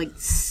I'm gonna like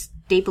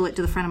staple it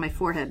to the front of my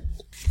forehead.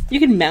 You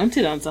can mount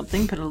it on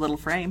something, put a little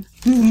frame.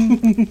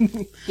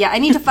 Yeah, I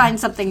need to find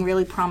something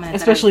really prominent.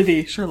 Especially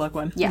the Sherlock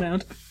one. Yeah.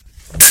 Mount.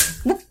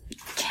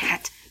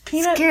 Cat.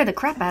 Peanut. Scare the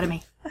crap out of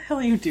me. What the hell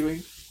are you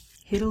doing?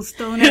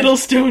 Hiddlestoner.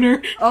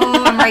 Hiddlestoner.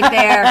 Oh, I'm right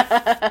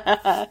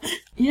there.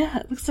 Yeah,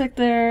 it looks like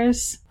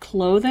there's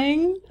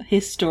clothing,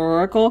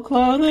 historical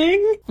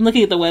clothing. I'm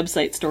looking at the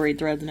website Storied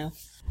Threads now.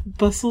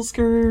 Bustle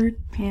skirt,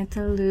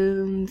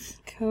 Pantaloons.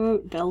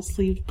 coat,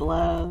 bell-sleeved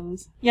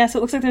blouse. Yeah, so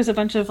it looks like there's a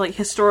bunch of like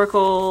historical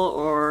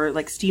or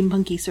like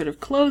steampunky sort of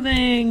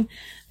clothing.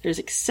 There's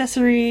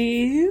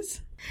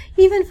accessories,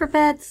 Even for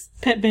pets.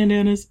 pet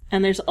bandanas,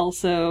 and there's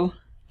also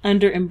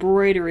under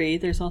embroidery.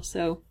 There's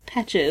also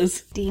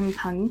patches.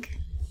 Steampunk.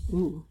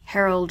 Ooh.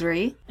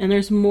 Heraldry. And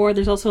there's more.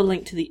 There's also a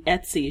link to the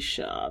Etsy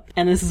shop.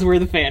 And this is where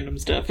the fandom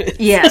stuff is.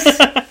 Yes.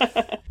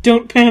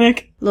 Don't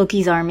panic.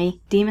 Loki's army.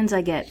 Demons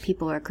I get.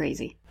 People are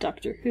crazy.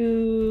 Doctor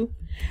Who.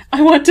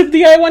 I want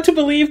to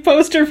believe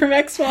poster from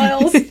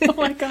X-Files. Oh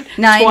my god.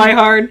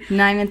 Twihard.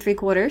 9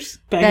 3/4.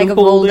 Bag of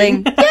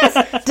holding.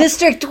 Yes!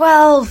 District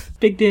 12!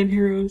 Big Damn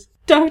Heroes.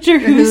 Doctor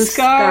Who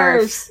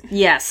scarves.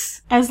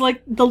 Yes. As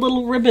like the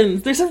little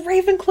ribbons. There's a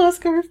Ravenclaw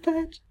scarf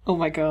patch. Oh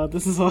my god,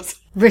 this is awesome.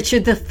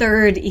 Richard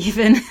III,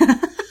 even.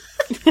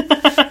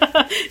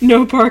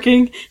 No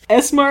parking.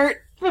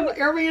 S-Mart.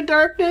 Army of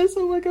Darkness.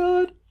 Oh my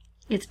god.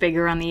 It's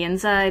bigger on the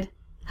inside.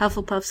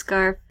 Hufflepuff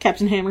scarf.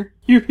 Captain Hammer.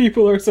 You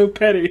people are so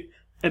petty.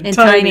 And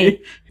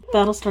tiny.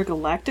 Battlestar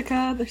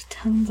Galactica. There's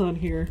tons on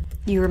here.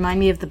 You remind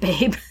me of the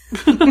Babe.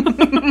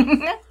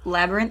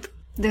 Labyrinth.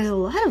 There's a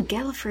lot of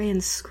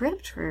Gallifreyan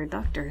script for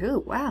Doctor Who.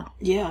 Wow.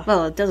 Yeah.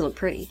 Well, it does look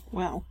pretty.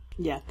 Wow.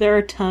 Yeah, there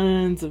are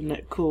tons of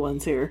cool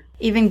ones here.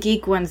 Even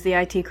Geek ones, the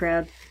IT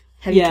crowd.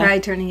 Have you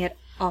tried turning it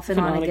off and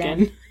on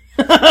again?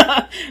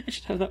 I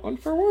should have that one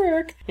for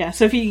work. Yeah,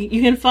 so if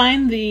you can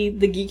find the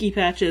geeky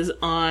patches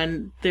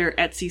on their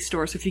Etsy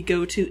store. So if you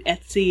go to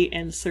Etsy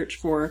and search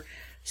for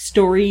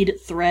Storied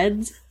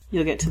Threads,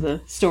 you'll get to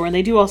the store. And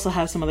they do also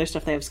have some other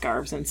stuff. They have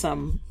scarves and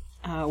some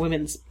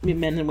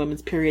men and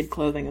women's period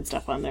clothing and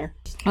stuff on there.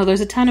 Oh,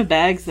 there's a ton of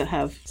bags that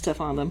have stuff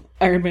on them.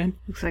 Iron Man.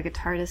 Looks like a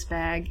TARDIS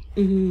bag.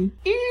 Mm-hmm.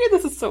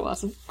 This is so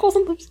awesome.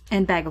 Coulson Lives.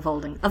 And bag of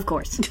holding, of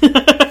course.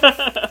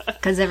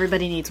 Because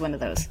everybody needs one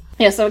of those.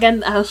 Yeah, so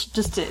again, I'll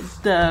just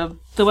the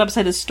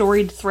website is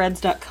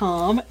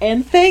storiedthreads.com.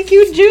 And thank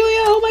you, Julia!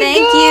 Oh my god!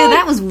 Thank you!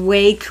 That was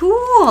way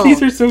cool!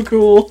 These are so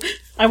cool.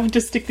 I want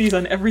to stick these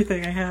on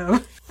everything I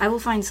have. I will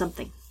find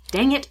something.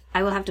 Dang it,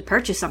 I will have to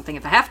purchase something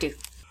if I have to.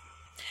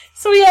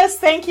 So yes,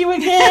 thank you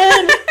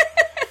again!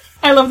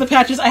 I love the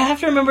patches. I have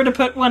to remember to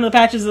put one of the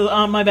patches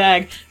on my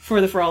bag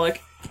for the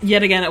frolic.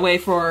 Yet again, a way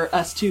for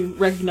us to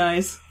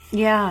recognize.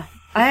 Yeah.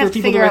 I have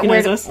to figure out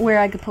where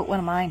I could put one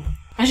of mine.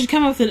 I should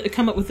come up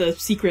with a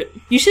secret.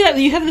 You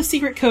have the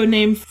secret code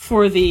name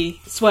for the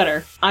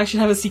sweater. I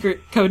should have a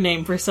secret code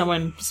name for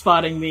someone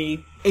spotting the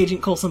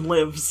Agent Coulson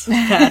Lives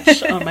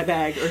patch on my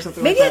bag or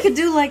something. Maybe like that. I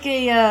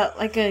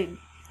could do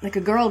like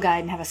a girl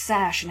guide and have a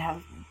sash and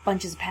have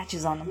bunches of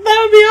patches on them.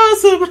 That would be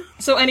awesome.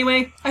 So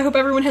anyway, I hope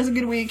everyone has a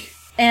good week.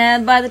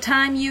 And by the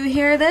time you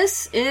hear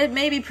this, it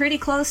may be pretty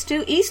close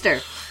to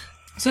Easter.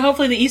 So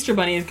hopefully the Easter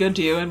Bunny is good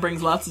to you and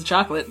brings lots of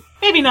chocolate.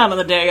 Maybe not on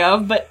the day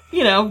of, but,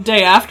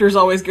 day after is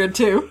always good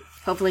too.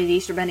 Hopefully the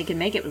Easter Bunny can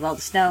make it with all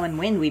the snow and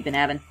wind we've been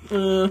having.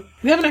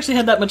 We haven't actually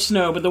had that much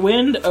snow, but the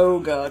wind, oh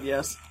god,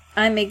 yes.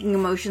 I'm making a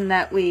motion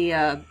that we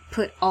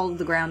put all of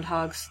the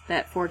groundhogs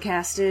that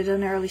forecasted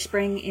an early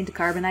spring into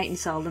carbonite and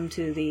sell them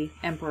to the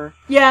Emperor.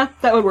 Yeah,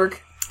 that would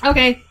work.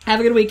 Okay, have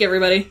a good week,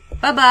 everybody.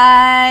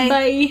 Bye-bye!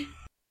 Bye!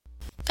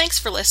 Thanks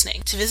for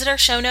listening. To visit our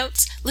show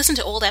notes, listen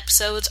to old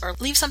episodes, or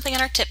leave something in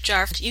our tip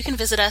jar, you can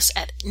visit us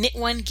at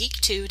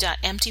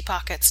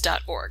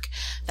knit1geek2.emptypockets.org.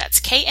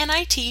 That's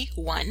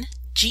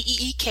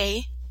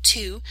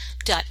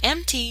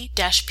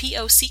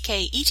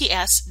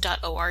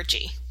knit1geek2.mt-pockets.org.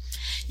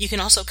 You can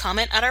also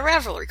comment at our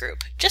Ravelry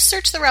group. Just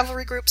search the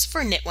Ravelry groups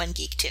for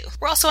Knit1Geek2.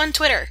 We're also on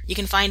Twitter. You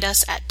can find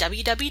us at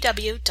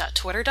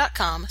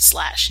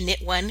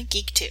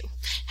www.twitter.com/Knit1Geek2.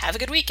 Have a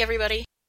good week, everybody.